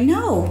you're like,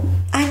 no,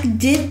 I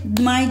did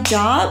my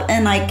job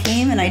and I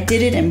came and I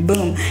did it and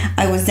boom,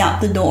 I was out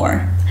the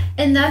door.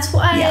 And that's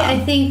why I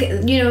think,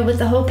 with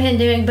the whole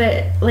pandemic,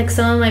 but like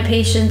some of my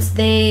patients,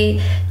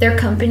 their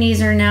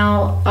companies are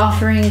now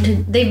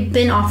they've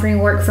been offering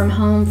work from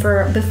home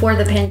before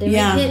the pandemic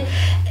hit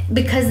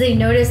because they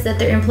noticed that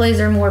their employees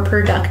are more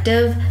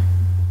productive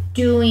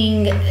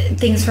doing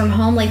things from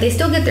home. Like they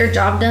still get their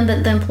job done,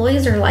 but the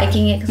employees are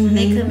liking it because when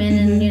they come in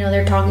and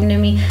they're talking to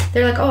me,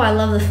 they're like, oh, I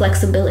love the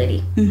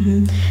flexibility.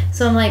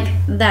 So I'm like,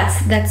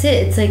 that's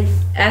it. It's like,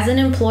 as an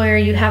employer,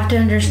 you have to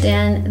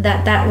understand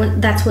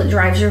that's what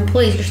drives your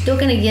employees. You're still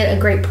going to get a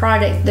great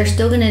product. They're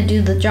still going to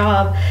do the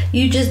job.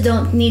 You just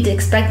don't need to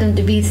expect them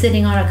to be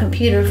sitting on a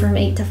computer from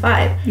 8 to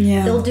 5.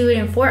 They'll do it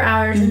in 4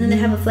 hours and then they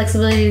have a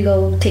flexibility to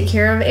go take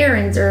care of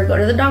errands or go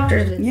to the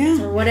doctor's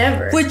visits or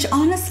whatever. Which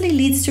honestly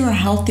leads to a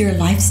healthier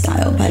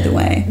lifestyle, by the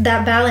way.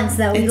 That balance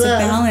that we love. It's a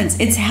balance.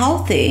 It's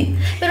healthy.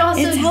 But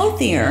also it's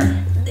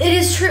healthier. It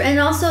is true. And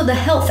also the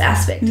health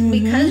aspect.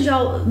 Because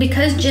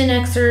Gen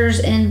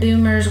Xers and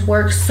Boomers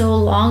work so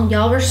long,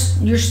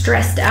 you're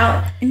stressed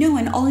out. No,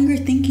 and all you're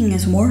thinking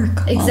is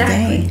work all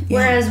day.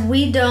 Whereas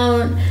we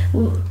don't.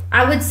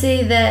 I would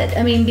say that,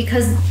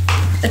 because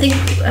I think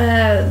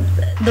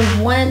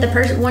one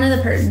of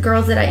the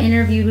girls that I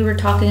interviewed, we were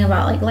talking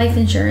about like life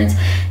insurance,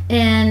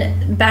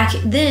 and back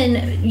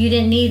then you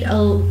didn't need a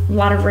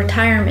lot of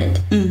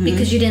retirement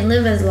because you didn't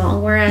live as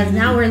long. Whereas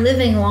now we're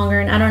living longer,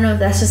 and I don't know if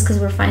that's just because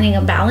we're finding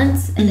a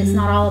balance and it's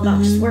not all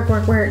about just work,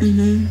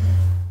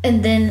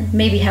 and then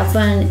maybe have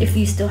fun if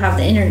you still have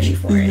the energy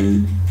for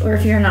it, or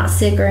if you're not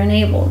sick or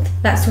enabled,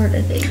 that sort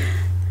of thing.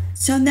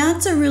 So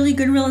that's a really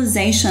good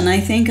realization. I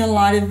think a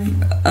lot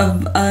of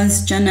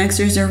us Gen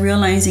Xers are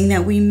realizing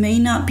that we may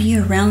not be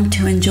around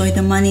to enjoy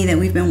the money that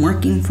we've been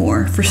working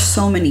for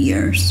so many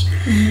years.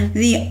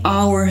 The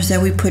hours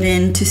that we put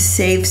in to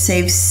save,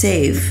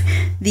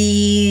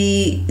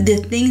 the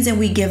things that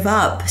we give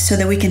up so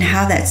that we can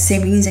have that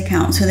savings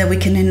account so that we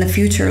can in the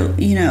future,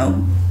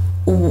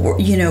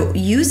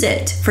 use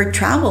it for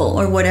travel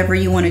or whatever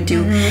you want to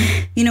do.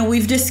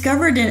 We've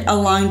discovered it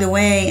along the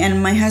way,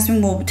 and my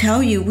husband will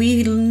tell you,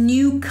 we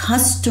knew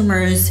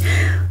customers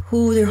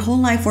who their whole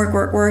life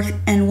work,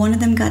 and one of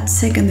them got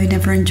sick and they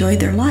never enjoyed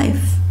their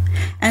life.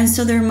 And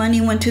so their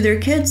money went to their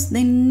kids.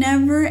 They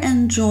never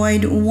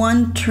enjoyed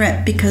one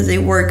trip because they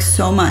work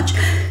so much.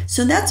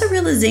 So that's a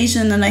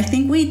realization that I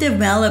think we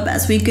develop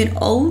as we get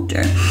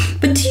older.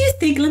 But do you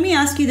think, let me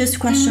ask you this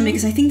question,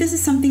 because I think this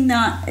is something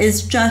that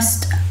is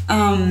just,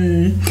 I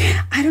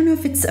don't know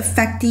if it's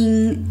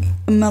affecting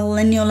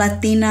millennial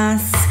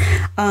Latinas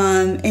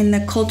in the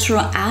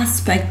cultural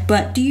aspect,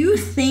 but do you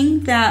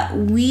think that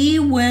we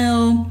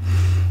will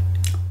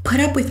put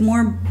up with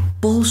more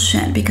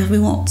bullshit because we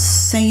won't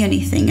say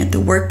anything at the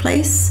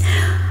workplace?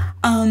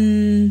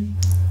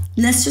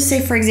 Let's just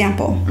say, for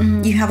example,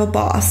 you have a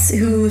boss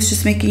who's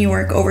just making you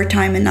work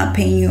overtime and not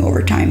paying you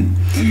overtime.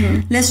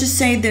 Let's just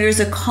say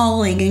there's a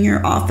colleague in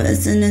your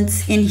office and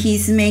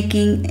he's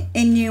making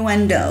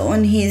innuendo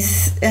and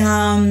he's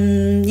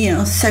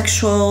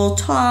sexual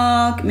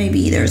talk.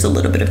 Maybe there's a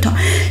little bit of talk.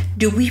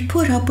 Do we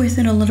put up with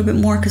it a little bit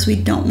more because we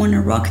don't want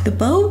to rock the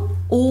boat?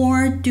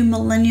 Or do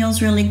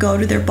millennials really go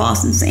to their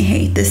boss and say,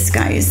 hey, this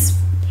guy is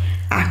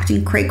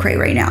acting cray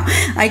right now.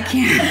 I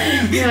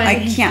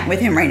can't with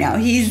him right now.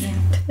 He's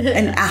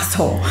an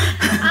asshole.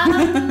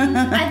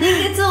 I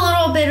think it's a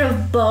little bit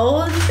of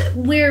both.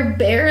 We're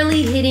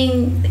barely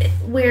hitting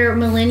where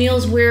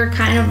millennials, we're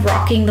kind of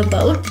rocking the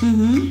boat.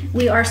 Mm-hmm.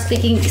 We are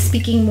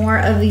speaking more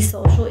of the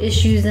social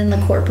issues than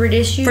the corporate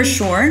issues. For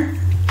sure.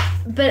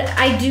 But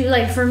I do,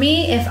 like, for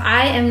me, if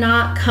I am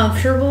not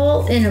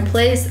comfortable in a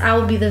place, I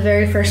will be the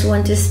very first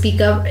one to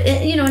speak up,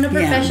 in a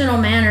professional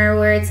manner,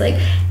 where it's like,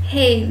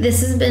 hey,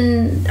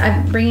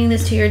 I'm bringing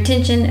this to your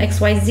attention,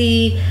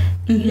 XYZ.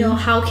 Mm-hmm.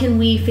 How can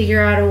we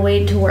figure out a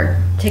way to work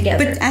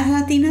together? But as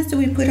Latinas, do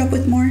we put up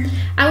with more?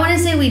 I want to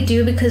say we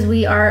do, because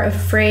we are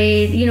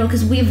afraid,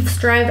 because we've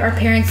strived. Our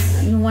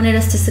parents wanted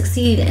us to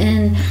succeed,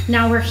 and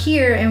now we're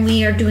here and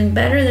we are doing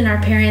better than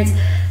our parents.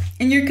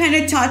 And you're kind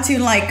of taught to,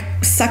 like,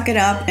 suck it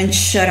up and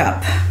shut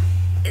up.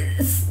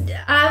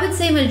 I would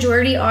say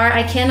majority are.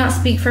 I cannot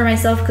speak for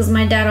myself, because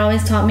my dad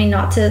always taught me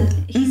not to.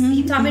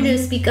 He taught me to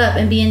speak up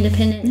and be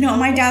independent. No,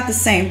 my dad the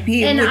same.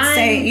 He would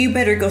say, you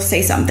better go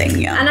say something.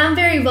 Yeah. And I'm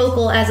very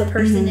vocal as a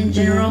person in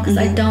general, because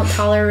I don't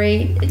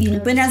tolerate,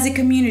 But as a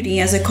community,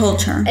 as a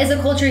culture. As a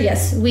culture,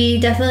 yes. We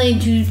definitely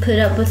do put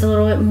up with a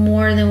little bit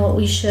more than what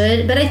we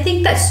should. But I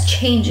think that's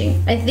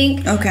changing. I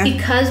think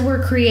because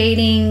we're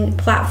creating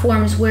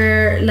platforms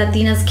where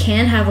Latinas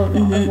can have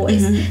a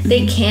voice,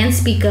 they can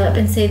speak up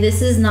and say,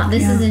 this is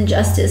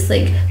injustice.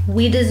 Like,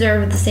 we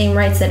deserve the same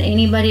rights that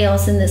anybody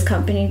else in this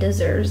company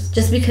deserves.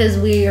 Just because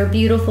we are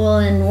beautiful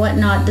and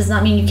whatnot does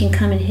not mean you can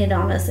come and hit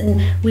on us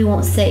and we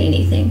won't say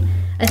anything.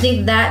 I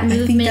think that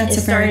movement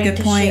is starting to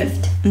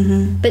shift.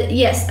 Mm-hmm. But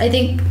yes, I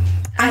think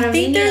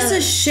there's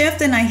a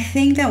shift, and I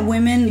think that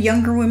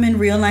younger women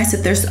realize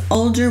that there's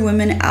older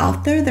women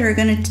out there that are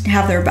going to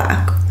have their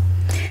back.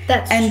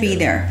 Be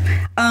there.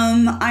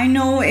 I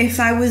know if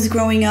I was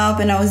growing up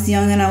and I was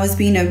young and I was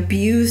being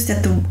abused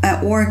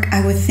at work,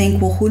 I would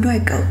think, well, who do I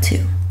go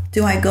to?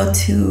 Do I go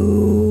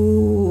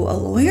to a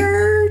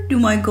lawyer?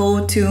 Do I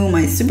go to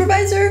my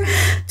supervisor?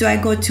 Do I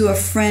go to a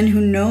friend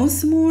who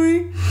knows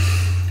more?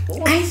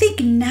 I think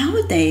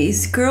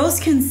nowadays girls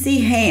can see,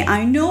 hey,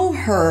 I know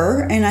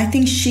her and I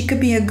think she could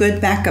be a good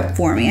backup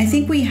for me. I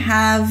think we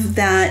have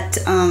that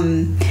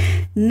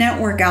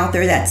network out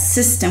there, that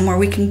system where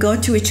we can go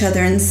to each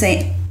other and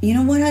say, you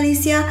know what,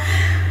 Alicia?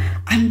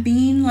 I'm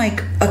being,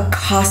 like,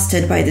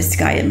 accosted by this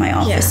guy in my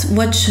office. Yeah.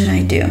 What should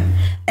I do?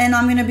 And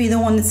I'm going to be the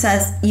one that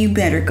says, you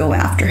better go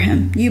after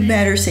him. You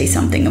better say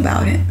something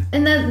about it.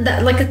 And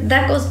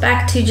that goes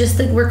back to just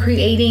like we're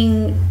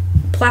creating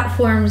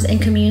platforms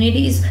and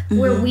communities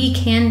where we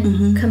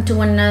can come to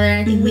one another.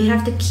 And I think we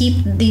have to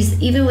keep these,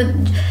 even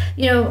with,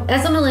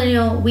 as a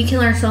millennial, we can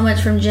learn so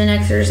much from Gen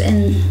Xers.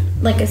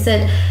 And like I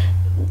said,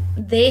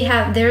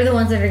 they're the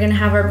ones that are going to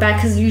have our back,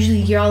 because usually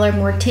y'all are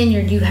more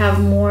tenured, you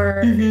have more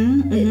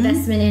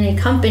investment in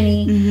a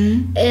company.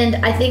 And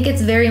I think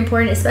it's very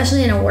important,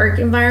 especially in a work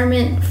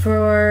environment,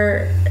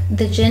 for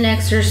the Gen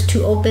Xers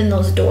to open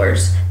those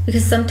doors,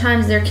 because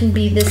sometimes there can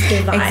be this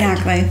divide.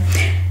 Exactly.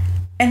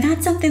 And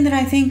that's something that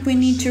I think we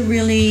need to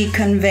really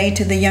convey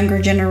to the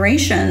younger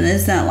generation,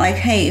 is that, like,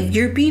 hey, if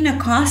you're being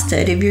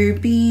accosted, if you're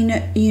being,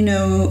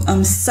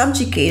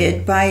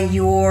 subjugated by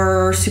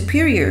your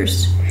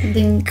superiors,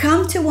 then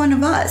come to one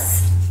of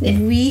us. If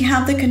we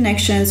have the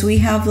connections, we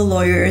have the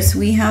lawyers,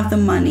 we have the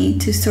money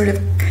to sort of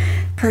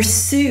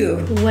pursue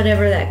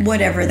whatever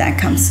that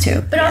comes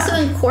to. But also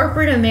in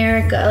corporate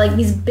America, like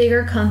these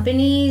bigger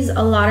companies,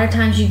 a lot of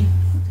times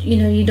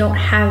you don't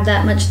have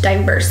that much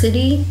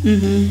diversity.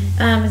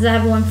 Because I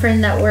have one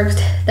friend that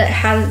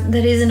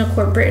is in a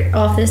corporate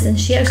office, and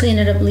she actually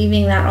ended up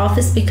leaving that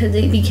office because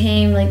it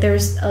became like there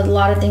was a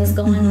lot of things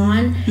going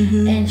on,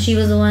 and she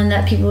was the one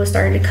that people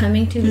started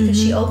coming to because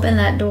she opened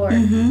that door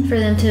for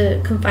them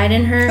to confide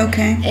in her.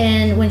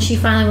 And when she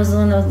finally was the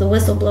one that was the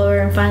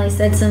whistleblower and finally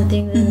said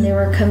something, then they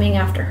were coming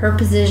after her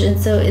position.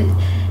 So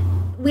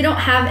we don't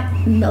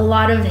have a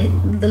lot of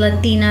the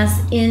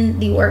Latinas in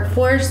the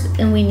workforce,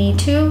 and we need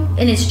to,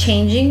 and it's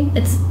changing.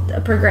 It's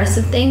a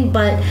progressive thing,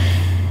 but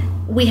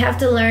we have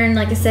to learn,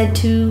 like I said,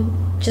 to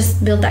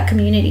just build that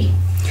community.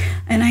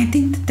 And I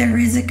think that there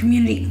is a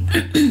community. I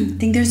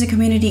think there's a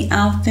community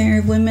out there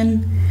of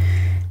women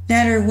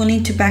that are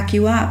willing to back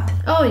you up.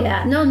 Oh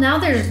yeah, no. Now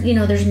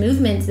there's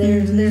movements.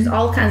 There's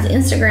all kinds of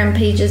Instagram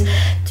pages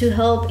to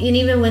help, and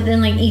even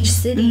within like each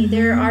city,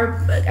 there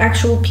are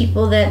actual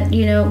people that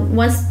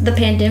once the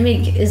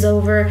pandemic is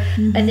over,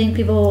 I think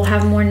people will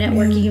have more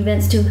networking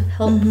events to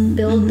help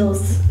build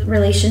those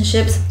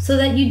relationships, so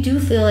that you do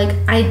feel like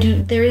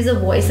there is a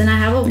voice, and I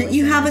have a voice.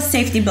 You have a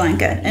safety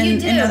blanket,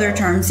 and in other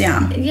terms,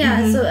 yeah.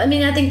 So I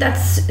mean, I think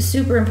that's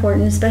super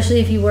important, especially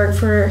if you work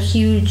for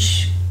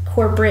huge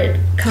corporate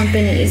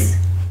companies.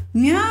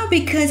 Yeah,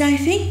 because I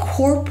think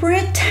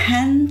corporate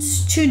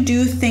tends to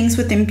do things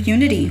with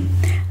impunity.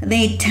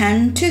 They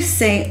tend to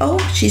say, oh,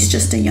 she's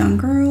just a young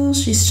girl.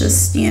 She's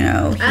just,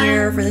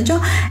 here for the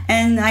job.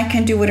 And I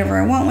can do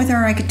whatever I want with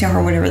her. I can tell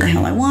her whatever the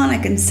hell I want. I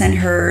can send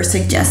her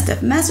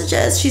suggestive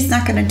messages. She's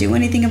not going to do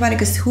anything about it,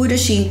 because who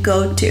does she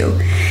go to?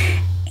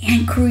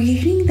 and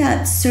creating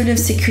that sort of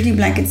security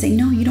blanket, saying,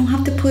 no, you don't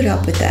have to put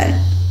up with that.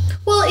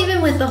 Well,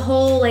 even with the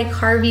whole like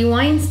Harvey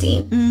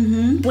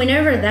Weinstein,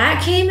 whenever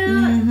that came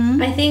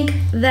out, I think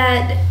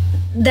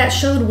that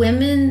showed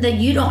women that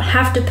you don't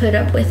have to put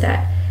up with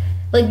that.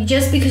 Like,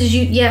 just because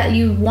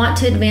you want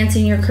to advance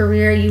in your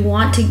career, you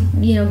want to,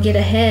 get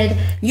ahead.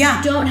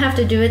 Yeah. You don't have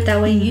to do it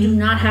that way. You do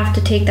not have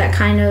to take that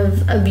kind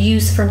of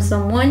abuse from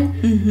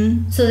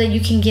someone so that you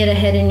can get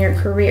ahead in your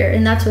career.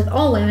 And that's with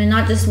all women,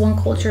 not just one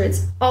culture.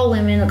 It's all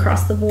women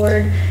across the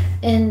board.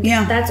 And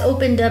that's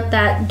opened up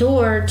that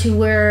door to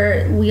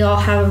where we all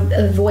have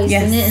a voice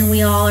in it, and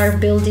we all are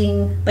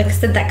building, like I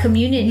said, that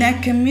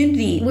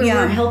community. Where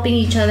we're helping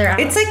each other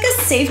out. It's like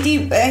a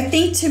safety, I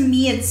think to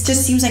me, it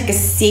just seems like a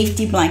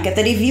safety blanket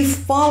that if you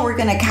fall, we're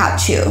going to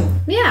catch you.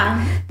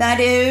 Yeah. That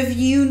if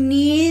you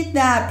need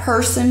that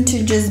person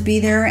to just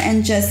be there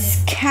and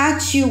just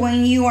catch you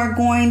when you are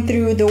going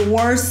through the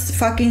worst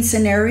fucking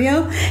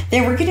scenario,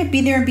 then we're going to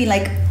be there and be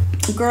like,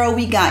 girl,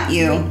 we got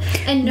you.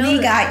 And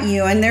we got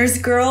you. And there's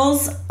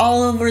girls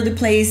all over the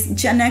place,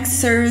 Gen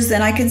Xers,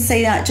 and I can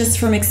say that just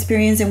from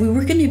experience. And we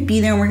were going to be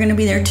there, and we're going to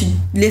be there to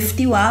lift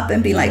you up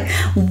and be like,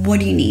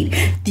 what do you need?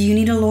 Do you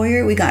need a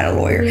lawyer? We got a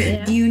lawyer.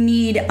 Yeah. Do you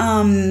need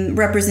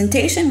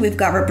representation? We've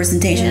got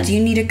representation. Yeah. Do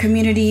you need a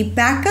community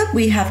backup?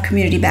 We have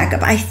community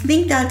backup. I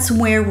think that's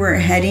where we're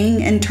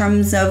heading in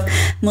terms of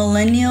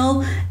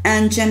millennial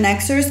and Gen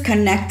Xers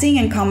connecting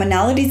and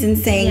commonalities and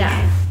saying,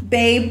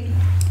 babe,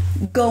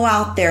 go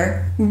out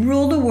there,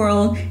 rule the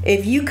world.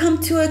 If you come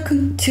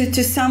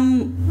to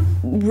some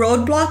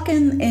roadblock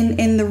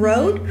in the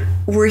road,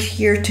 we're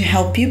here to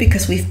help you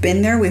because we've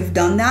been there, we've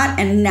done that,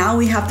 and now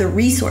we have the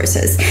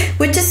resources,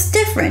 which is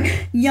different.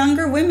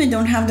 Younger women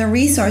don't have the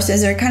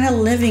resources. They're kind of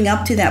living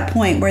up to that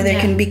point where they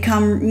can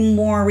become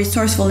more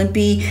resourceful and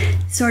be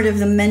sort of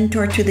the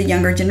mentor to the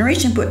younger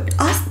generation. But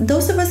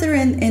those of us that are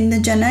in the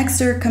Gen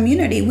Xer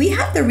community, we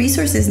have the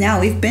resources now.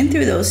 We've been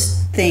through those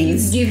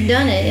things. You've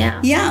done it,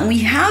 Yeah, we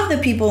have the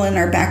people in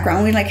our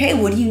background. We're like, hey,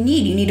 what do you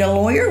need? You need a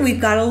lawyer? We've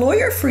got a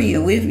lawyer for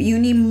you. You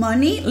need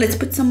money? Let's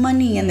put some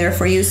money in there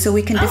for you so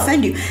we can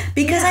defend you.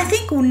 Because I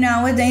think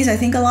nowadays,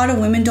 a lot of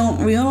women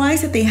don't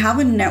realize that they have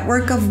a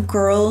network of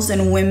girls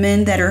and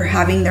women that are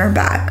having their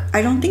back.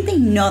 I don't think they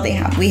know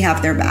we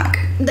have their back.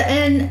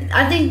 And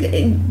I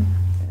think,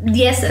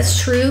 yes,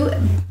 that's true.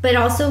 But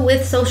also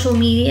with social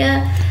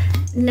media,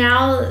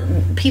 now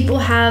people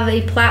have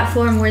a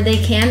platform where they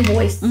can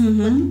voice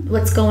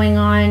what's going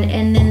on,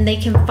 and then they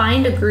can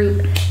find a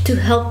group to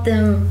help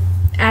them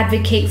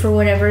advocate for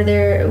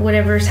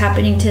whatever's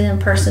happening to them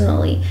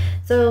personally.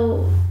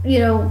 So,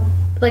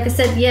 like I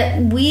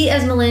said, we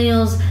as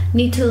millennials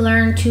need to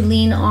learn to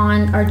lean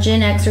on our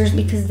Gen Xers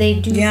because they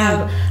do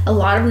have a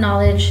lot of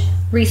knowledge,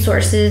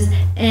 resources,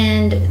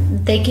 and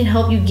they can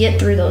help you get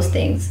through those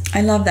things.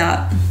 I love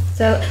that.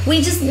 So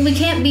we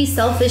can't be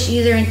selfish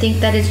either and think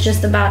that it's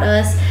just about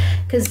us,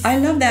 because I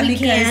love that, we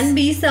can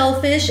be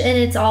selfish and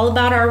it's all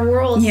about our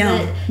world.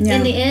 But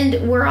in the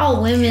end, we're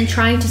all women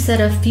trying to set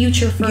a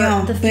future for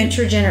the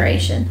future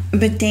generation.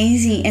 But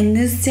Deissy, in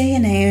this day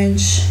and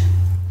age,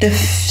 the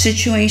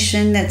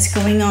situation that's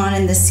going on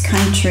in this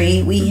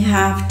country, we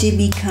have to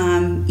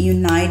become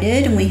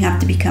united and we have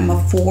to become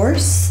a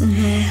force.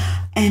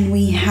 And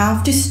we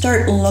have to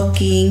start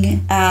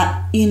looking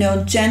at,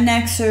 Gen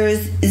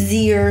Xers,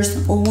 Zers,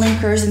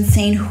 Linkers, and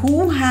saying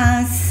who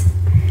has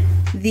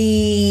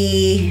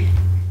the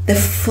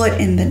foot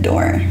in the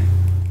door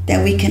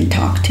that we can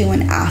talk to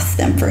and ask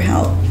them for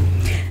help.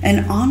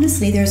 And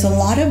honestly, there's a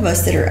lot of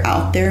us that are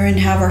out there and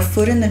have our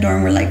foot in the door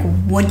and we're like,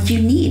 what do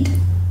you need?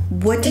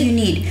 What do you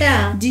need?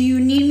 Yeah. Do you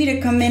need me to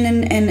come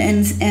in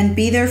and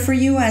be there for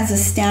you as a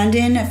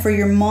stand-in for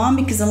your mom?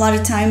 Because a lot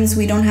of times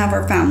we don't have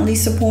our family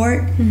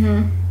support.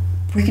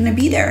 We're going to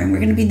be there and we're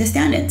going to be the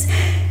stand-ins.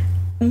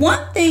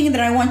 One thing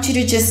that I want you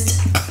to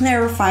just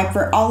clarify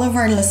for all of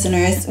our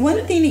listeners,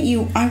 one thing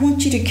that I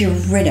want you to get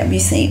rid of, you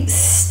say,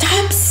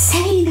 stop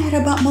saying that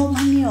about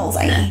millennials.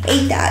 I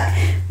hate that.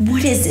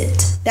 What is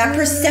it? That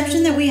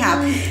perception that we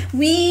have.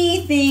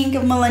 We think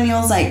of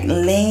millennials like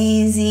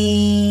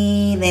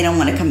lazy. They don't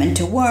want to come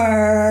into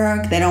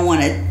work. They don't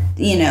want to,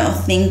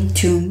 think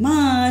too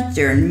much.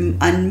 They're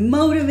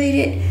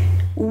unmotivated.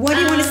 What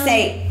do you want to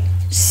say?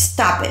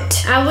 Stop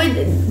it. I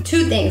would,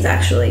 two things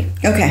actually.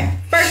 Okay.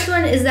 First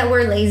one is that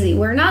we're lazy.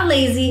 We're not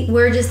lazy.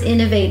 We're just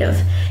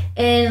innovative.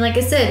 And like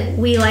I said,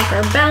 we like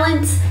our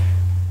balance.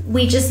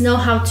 We just know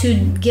how to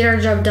get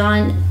our job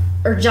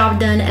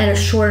done at a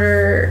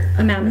shorter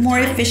amount of more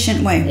time.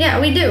 efficient way. Yeah,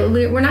 we do.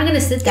 We're not going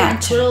to sit there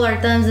and twiddle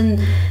our thumbs and,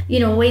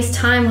 waste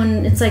time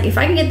when it's like, if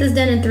I can get this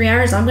done in 3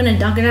 hours, I'm going to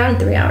dunk it out in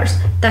 3 hours.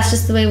 That's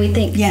just the way we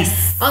think.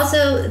 Yes.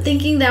 Also,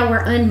 thinking that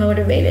we're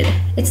unmotivated.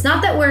 It's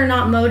not that we're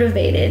not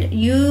motivated.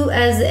 You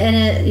as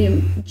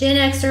a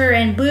Gen Xer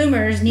and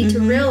Boomers need to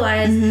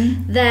realize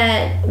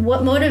that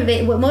what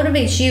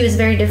motivates you is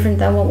very different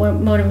than what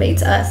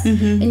motivates us.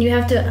 And you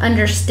have to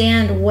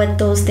understand what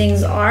those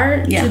things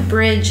are to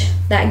bridge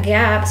that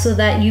gap so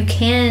that you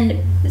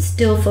can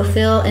still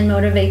fulfill and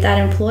motivate that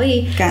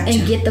employee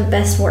and get the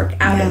best work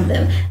out of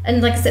them.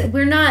 And like I said,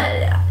 we're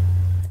not,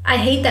 I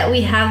hate that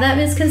we have that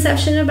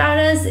misconception about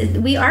us.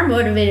 We are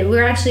motivated.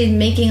 We're actually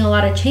making a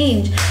lot of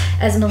change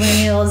as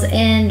millennials.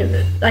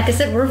 And like I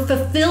said, we're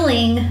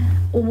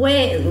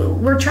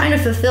trying to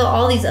fulfill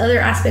all these other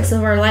aspects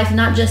of our life,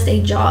 not just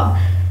a job.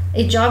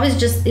 A job is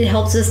just, it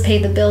helps us pay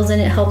the bills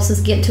and it helps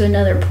us get to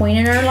another point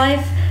in our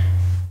life.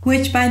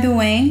 Which, by the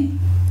way,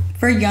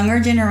 for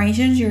younger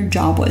generations, your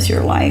job was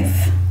your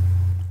life.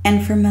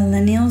 And for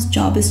millennials,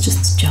 job is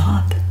just a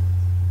job.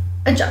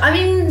 I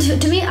mean,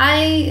 to me,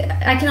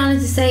 I can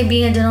honestly say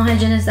being a dental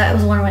hygienist, that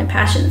was one of my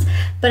passions.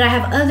 But I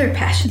have other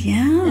passions.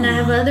 Yeah. And I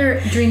have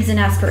other dreams and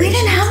aspirations. We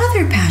didn't have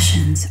other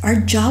passions. Our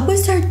job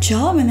was our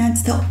job, and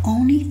that's the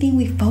only thing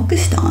we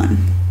focused on.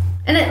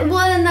 And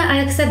like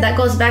I said, that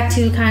goes back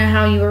to kind of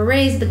how you were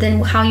raised, but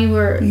then how you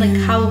were, like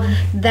how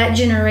that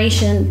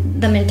generation,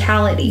 the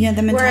mentality. Yeah,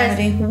 the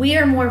mentality. Whereas we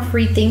are more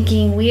free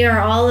thinking. We are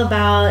all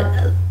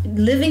about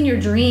living your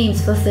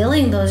dreams,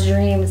 fulfilling those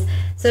dreams.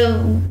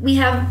 So we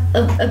have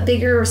a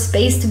bigger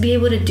space to be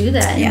able to do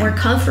that, and we're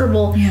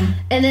comfortable. Yeah.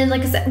 And then,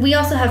 like I said, we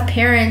also have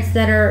parents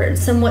that are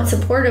somewhat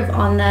supportive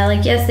on that.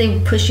 Like, yes, they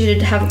push you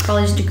to have a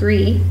college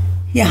degree.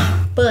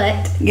 Yeah.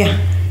 But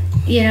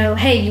you know,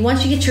 hey,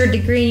 once you get your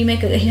degree and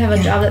you have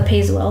a job that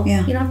pays well, you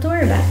don't have to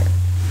worry about it.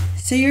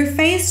 So you're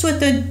faced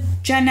with a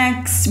Gen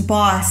X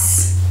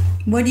boss.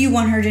 What do you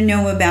want her to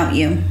know about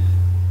you?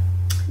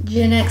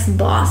 Gen X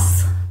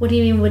boss. What do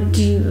you mean? What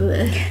do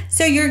you...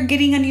 So you're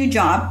getting a new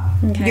job.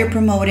 Okay. You're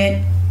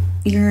promoted.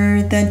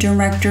 You're the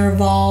director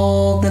of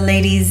all the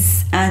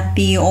ladies at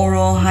the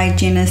oral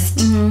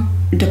hygienist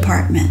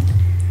department.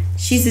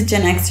 She's a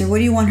Gen Xer. What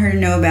do you want her to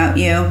know about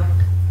you?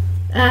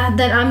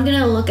 That I'm going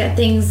to look at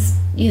things,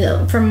 you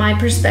know, from my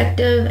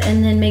perspective,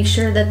 and then make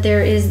sure that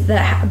there is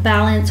that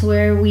balance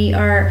where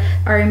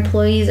our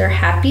employees are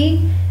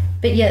happy,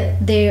 but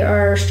yet they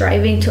are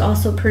striving to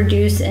also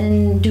produce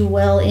and do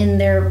well in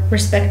their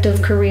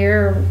respective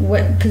career or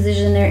what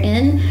position they're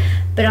in.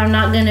 But I'm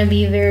not going to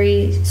be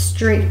very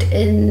strict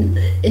in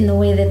the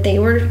way that they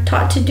were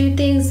taught to do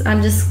things.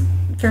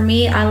 For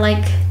me, I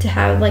like to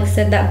have, like I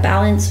said, that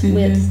balance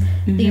with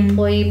the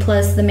employee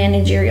plus the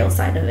managerial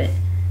side of it.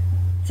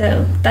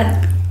 So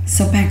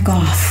back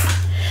off.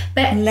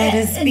 But let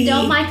us be.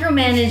 Don't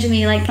micromanage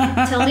me. Like,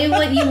 tell me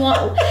what you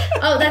want.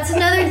 Oh, that's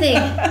another thing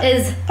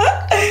is,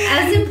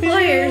 as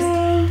employers,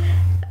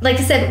 like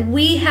I said,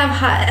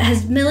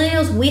 as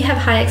millennials, we have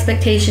high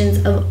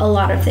expectations of a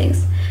lot of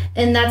things.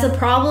 And that's a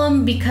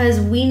problem because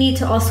we need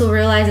to also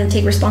realize and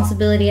take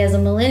responsibility as a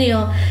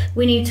millennial.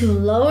 We need to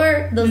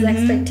lower those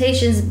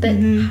expectations, but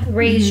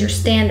raise your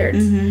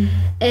standards.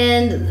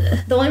 And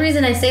the only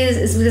reason I say this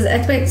is because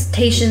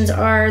expectations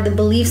are the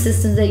belief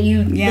systems that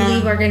you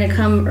believe are going to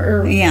come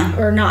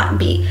or not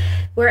be.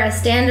 Whereas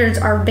standards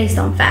are based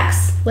on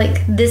facts.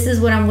 Like, this is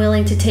what I'm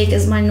willing to take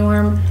as my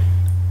norm.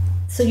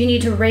 So you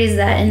need to raise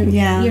that. And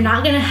you're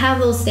not going to have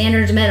those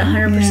standards met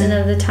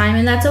 100% of the time.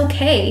 And that's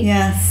okay.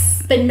 Yes.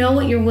 But know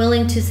what you're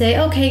willing to say.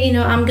 Okay, you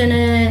know, I'm going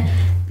to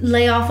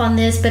lay off on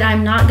this, but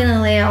I'm not going to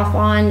lay off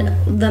on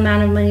the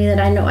amount of money that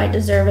I know I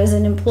deserve as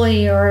an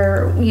employee,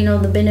 or, you know,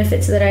 the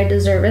benefits that I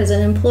deserve as an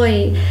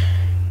employee.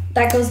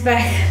 That goes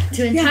back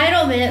to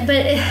entitlement,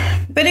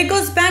 but it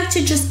goes back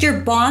to just your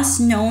boss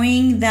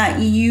knowing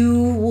that you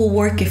will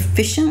work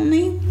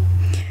efficiently.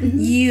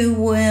 You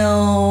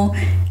will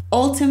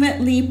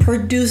ultimately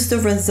produce the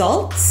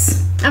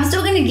results. I'm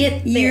still going to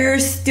get there. You're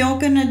still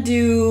going to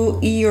do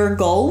your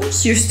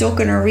goals. You're still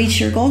going to reach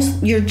your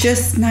goals. You're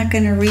just not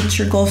going to reach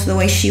your goals the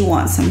way she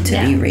wants them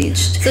to be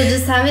reached. So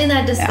just having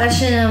that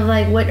discussion of,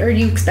 like, what are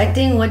you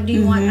expecting? What do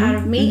you want out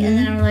of me? And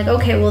then I'm like,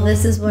 okay, well,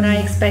 this is what I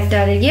expect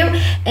out of you.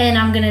 And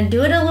I'm going to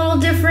do it a little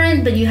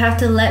different, but you have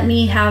to let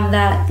me have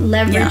that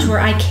leverage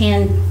where I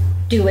can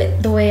do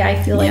it the way I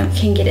feel like I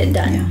can get it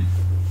done.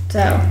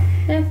 So,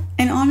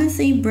 And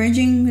honestly,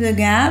 bridging the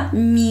gap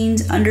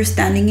means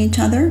understanding each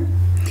other.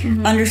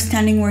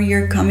 Understanding where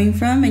you're coming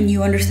from, and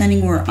you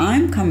understanding where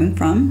I'm coming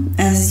from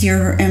as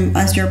your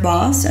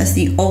boss, as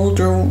the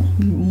older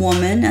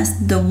woman, as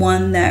the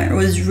one that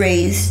was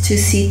raised to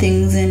see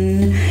things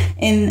in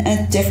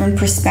a different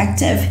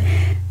perspective.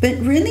 But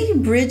really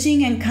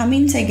bridging and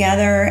coming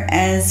together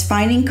as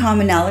finding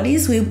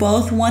commonalities. We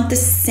both want the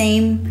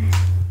same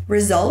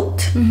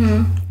result.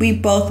 We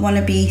both want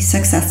to be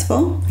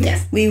successful.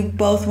 Yes. We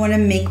both want to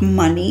make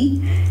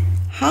money.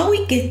 How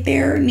we get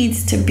there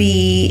needs to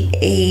be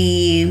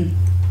a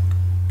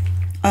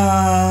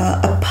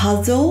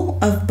puzzle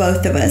of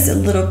both of us. A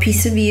little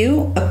piece of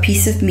you, a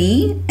piece of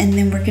me, and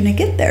then we're gonna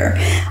get there.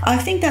 I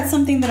think that's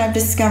something that I've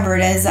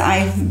discovered as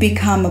I've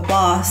become a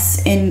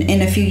boss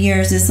in a few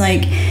years. Is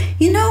like,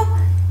 you know,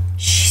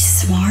 she's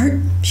smart.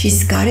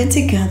 She's got it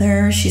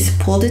together. She's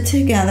pulled it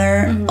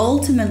together.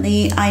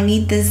 Ultimately, I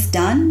need this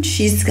done.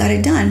 She's got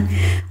it done.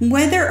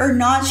 Whether or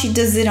not she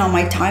does it on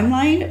my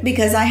timeline,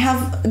 because I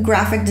have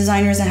graphic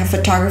designers, I have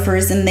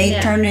photographers, and they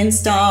turn in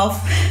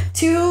stuff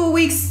 2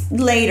 weeks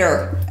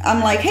later.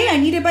 I'm like, hey, I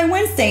need it by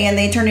Wednesday, and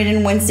they turn it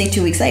in Wednesday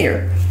 2 weeks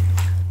later.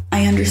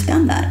 I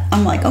understand that.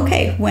 I'm like,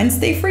 okay,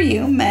 Wednesday for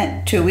you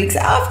meant 2 weeks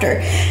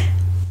after.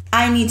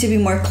 I need to be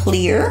more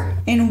clear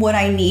in what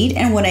I need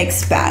and what I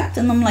expect.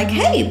 And I'm like,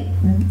 hey,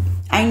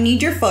 I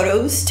need your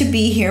photos to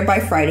be here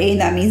by Friday,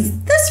 and that means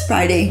this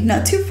Friday,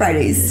 not 2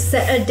 Fridays.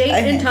 Set a date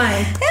and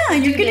time. Yeah,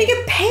 you're going to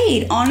get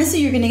paid.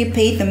 Honestly, you're going to get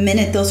paid the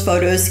minute those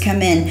photos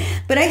come in.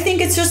 But I think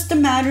it's just a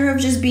matter of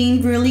just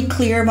being really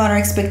clear about our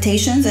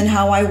expectations and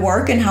how I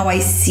work and how I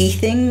see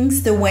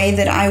things, the way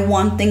that I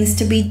want things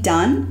to be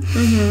done.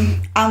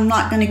 Mm-hmm. I'm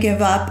not going to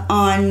give up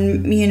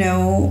on,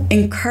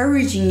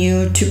 encouraging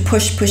you to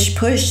push,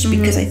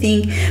 because I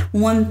think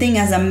one thing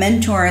as a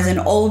mentor, as an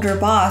older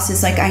boss,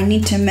 is like, I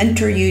need to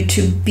mentor you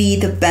to be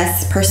the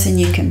best person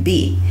you can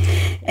be.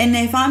 And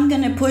if I'm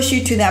going to push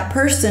you to that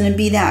person and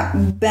be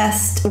that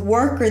best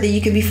worker that you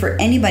can be for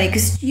anybody,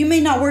 because you may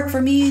not work for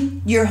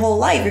me your whole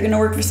life, you're going to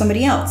work for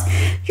somebody else.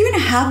 You're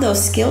going to have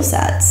those skill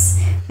sets.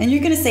 And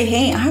you're going to say,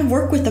 hey, I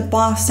worked with a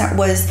boss that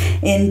was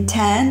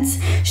intense.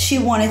 She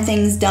wanted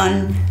things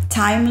done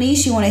timely.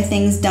 She wanted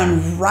things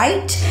done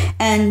right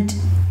and,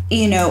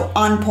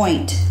 on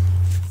point,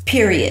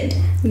 period.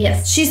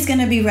 Yes. She's going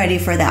to be ready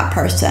for that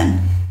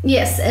person.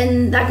 Yes,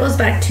 and that goes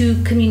back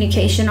to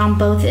communication on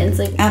both ends.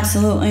 Like,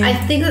 absolutely. I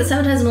think that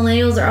sometimes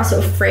millennials are also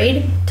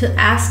afraid to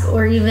ask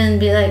or even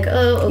be like,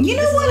 oh, you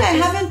know what? I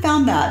haven't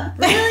found that.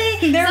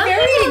 Really? They're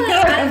very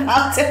good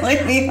about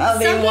telling me how they want things to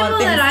be. Some people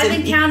that I've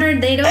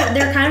encountered,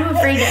 they're kind of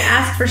afraid to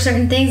ask for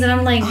certain things, and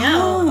I'm like,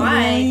 no,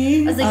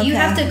 why? I was like, you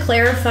have to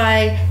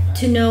clarify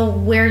to know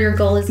where your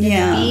goal is going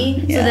to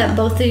be, so that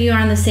both of you are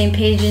on the same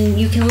page and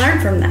you can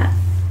learn from that.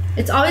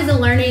 It's always a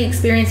learning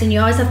experience, and you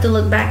always have to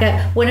look back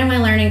at, what am I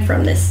learning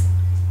from this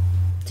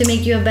to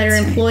make you a better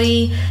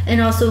employee? And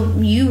also,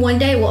 you one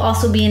day will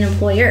also be an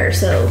employer.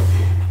 So,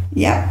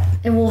 yeah.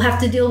 And we'll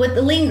have to deal with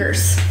the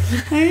lingers.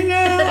 I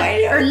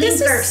know. This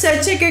is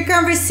such a good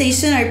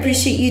conversation. I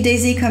appreciate you,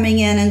 Deissy, coming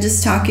in and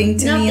just talking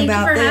to me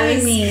about this.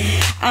 Thank you for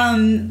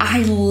having me.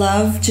 I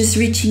love just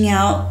reaching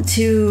out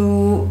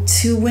to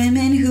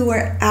women who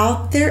are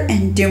out there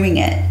and doing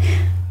it,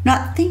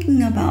 not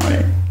thinking about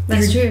it.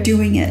 That's You're true.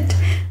 Doing it.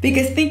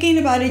 Because thinking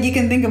about it, you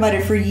can think about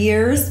it for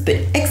years, but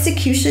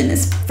execution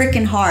is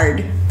freaking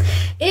hard.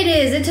 It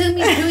is. It took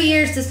me 2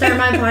 years to start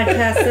my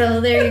podcast, so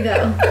there you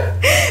go.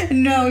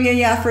 No,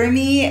 yeah. For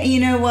me, you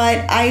know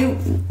what? I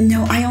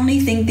only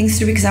think things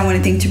through because I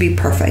want things to be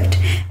perfect.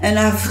 And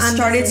I've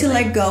started to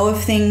let go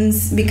of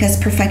things because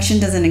perfection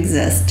doesn't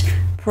exist.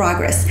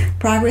 Progress.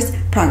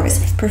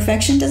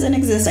 Perfection doesn't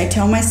exist. I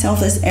tell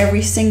myself this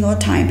every single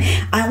time.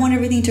 I want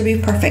everything to be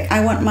perfect.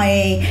 I want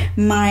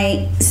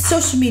my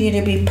social media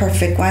to be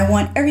perfect. I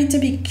want everything to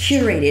be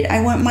curated.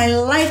 I want my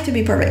life to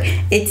be perfect.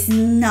 It's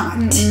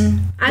not.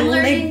 I'm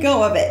learning. Let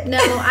go of it. No,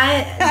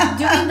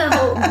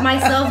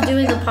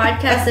 doing the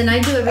podcast, and I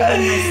do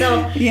everything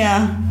myself.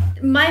 Yeah.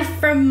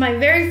 From my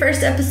very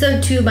first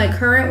episode to my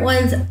current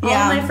ones, all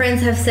my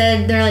friends have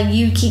said, they're like,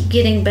 you keep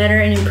getting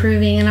better and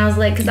improving. And I was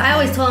like, because I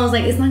always told them, I was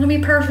like, it's not gonna be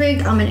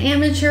perfect, I'm an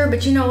amateur,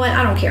 but you know what,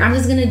 I don't care, I'm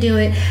just gonna do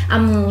it.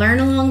 I'm gonna learn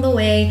along the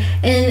way.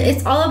 And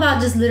it's all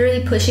about just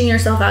literally pushing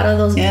yourself out of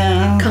those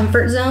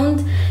comfort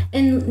zones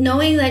and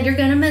knowing that you're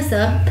gonna mess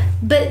up,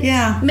 but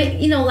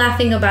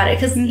laughing about it,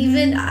 because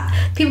even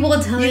people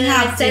will tell me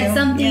that I said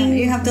something.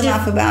 You have to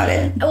laugh about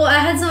it. Well, I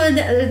had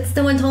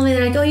someone told me,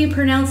 they're like, oh, you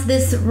pronounced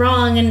this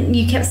wrong, and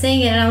you kept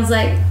saying it, and I was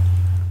like,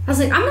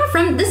 I'm not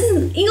from,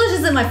 English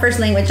isn't my first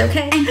language,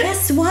 okay? And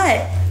guess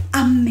what?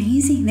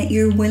 Amazing that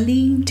you're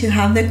willing to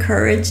have the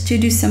courage to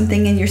do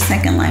something in your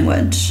second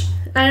language.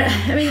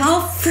 I mean,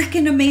 how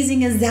freaking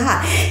amazing is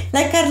that?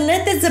 Like,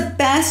 Arlette is the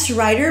best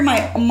writer.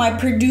 My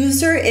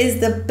producer is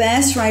the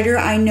best writer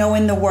I know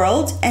in the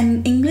world,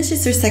 and English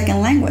is her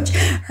second language.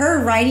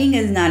 Her writing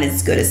is not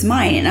as good as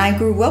mine, and I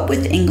grew up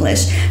with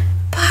English,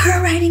 but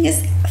her writing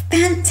is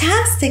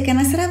fantastic. And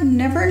I said, I've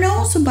never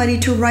known somebody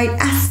to write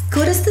as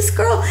good as this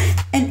girl,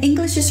 and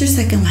English is her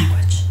second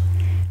language,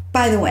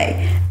 by the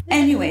way.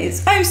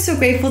 Anyways, I'm so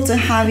grateful to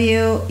have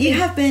you. You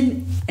have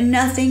been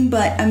nothing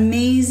but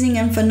amazing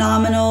and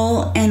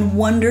phenomenal and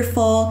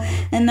wonderful,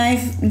 and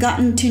I've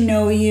gotten to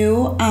know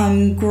you.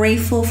 I'm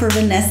grateful for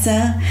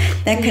Vanessa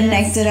that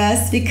connected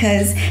us,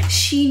 because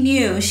she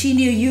knew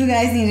you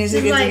guys needed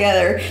to get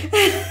together.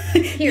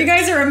 You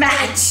guys are a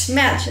match.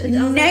 Next thing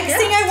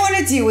I want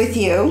to do with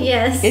you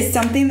is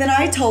something that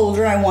I told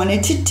her I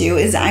wanted to do,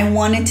 is I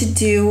wanted to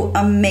do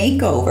a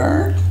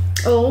makeover.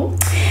 Oh.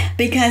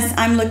 Because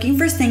I'm looking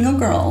for single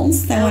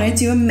girls that want to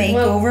do a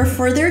makeover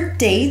for their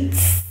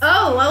dates.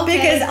 Oh, okay.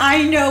 Because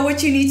I know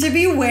what you need to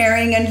be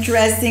wearing and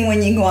dressing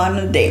when you go on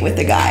a date with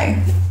a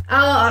guy.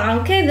 Oh,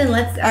 okay, then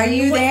let's... Are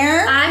you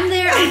there? I'm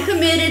there. I'm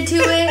committed to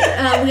it.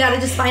 We got to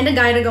just find a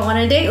guy to go on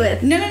a date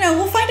with. No.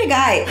 We'll find a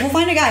guy.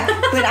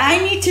 But I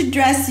need to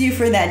dress you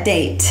for that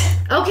date.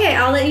 Okay,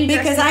 I'll let you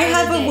dress because I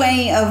have a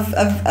way of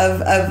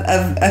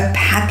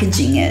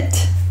packaging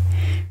it,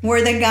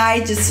 where the guy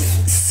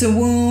just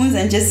swoons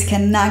and just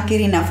cannot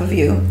get enough of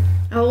you.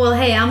 Oh, well,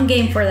 hey, I'm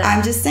game for that.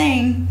 I'm just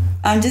saying.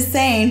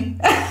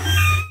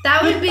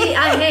 That would be,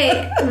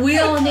 hey, we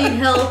all need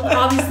help.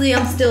 Obviously,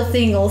 I'm still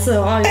single,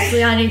 so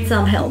obviously I need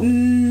some help.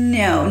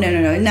 No.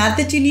 Not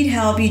that you need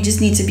help. You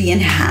just need to be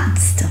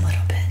enhanced a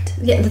little bit.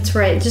 Yeah, that's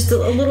right. Just a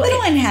little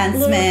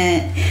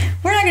enhancement.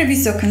 We're not going to be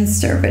so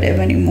conservative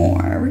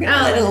anymore. We're going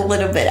to let it a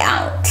little bit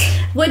out.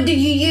 What do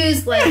you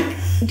use? Like,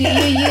 do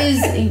you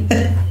use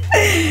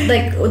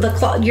like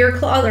your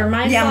cloth or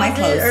my yeah, closet? My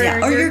clothes, or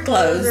your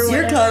clothes,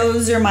 your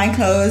clothes or my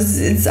clothes.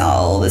 It's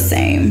all the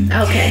same.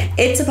 Okay.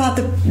 It's about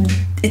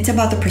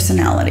the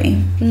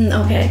personality.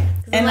 Okay.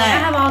 And I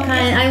have all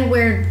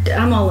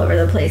I'm all over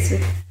the place.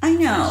 I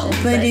know,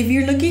 but if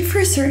you're looking for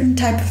a certain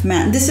type of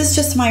man, this is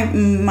just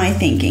my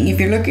thinking. If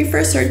you're looking for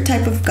a certain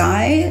type of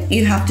guy,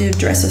 you have to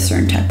dress a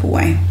certain type of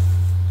way.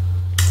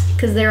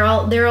 Because they're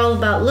all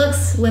about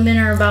looks. Women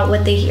are about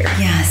what they hear.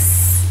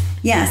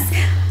 Yes.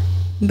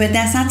 But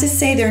that's not to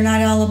say they're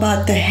not all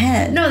about the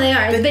head. No, they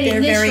are. But they're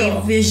very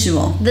visual.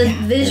 Visual.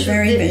 They're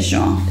very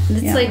visual.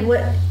 It's like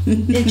what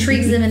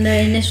intrigues them in the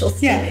initial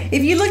state. Yeah.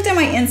 If you looked at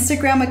my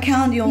Instagram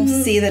account, you'll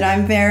see that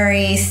I'm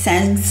very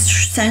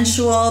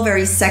sensual,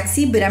 very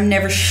sexy, but I'm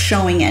never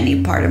showing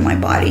any part of my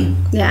body.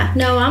 Yeah.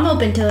 No, I'm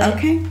open to it.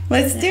 Okay.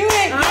 Let's do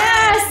it.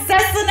 Yes.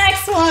 That's the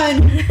next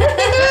one.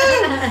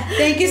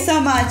 Thank you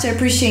so much. I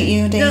appreciate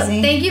you, Daisy.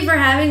 No, thank you for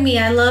having me.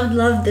 I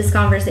loved this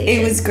conversation.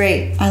 It was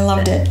great. I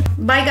loved it.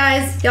 Bye,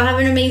 guys. Y'all have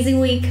an amazing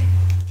week.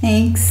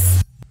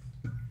 Thanks.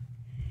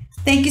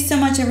 Thank you so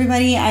much,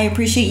 everybody. I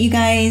appreciate you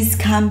guys.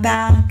 Come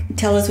back.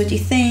 Tell us what you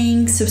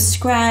think.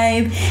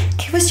 Subscribe.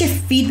 Give us your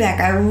feedback.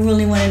 I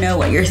really want to know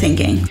what you're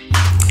thinking.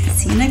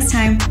 See you next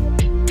time.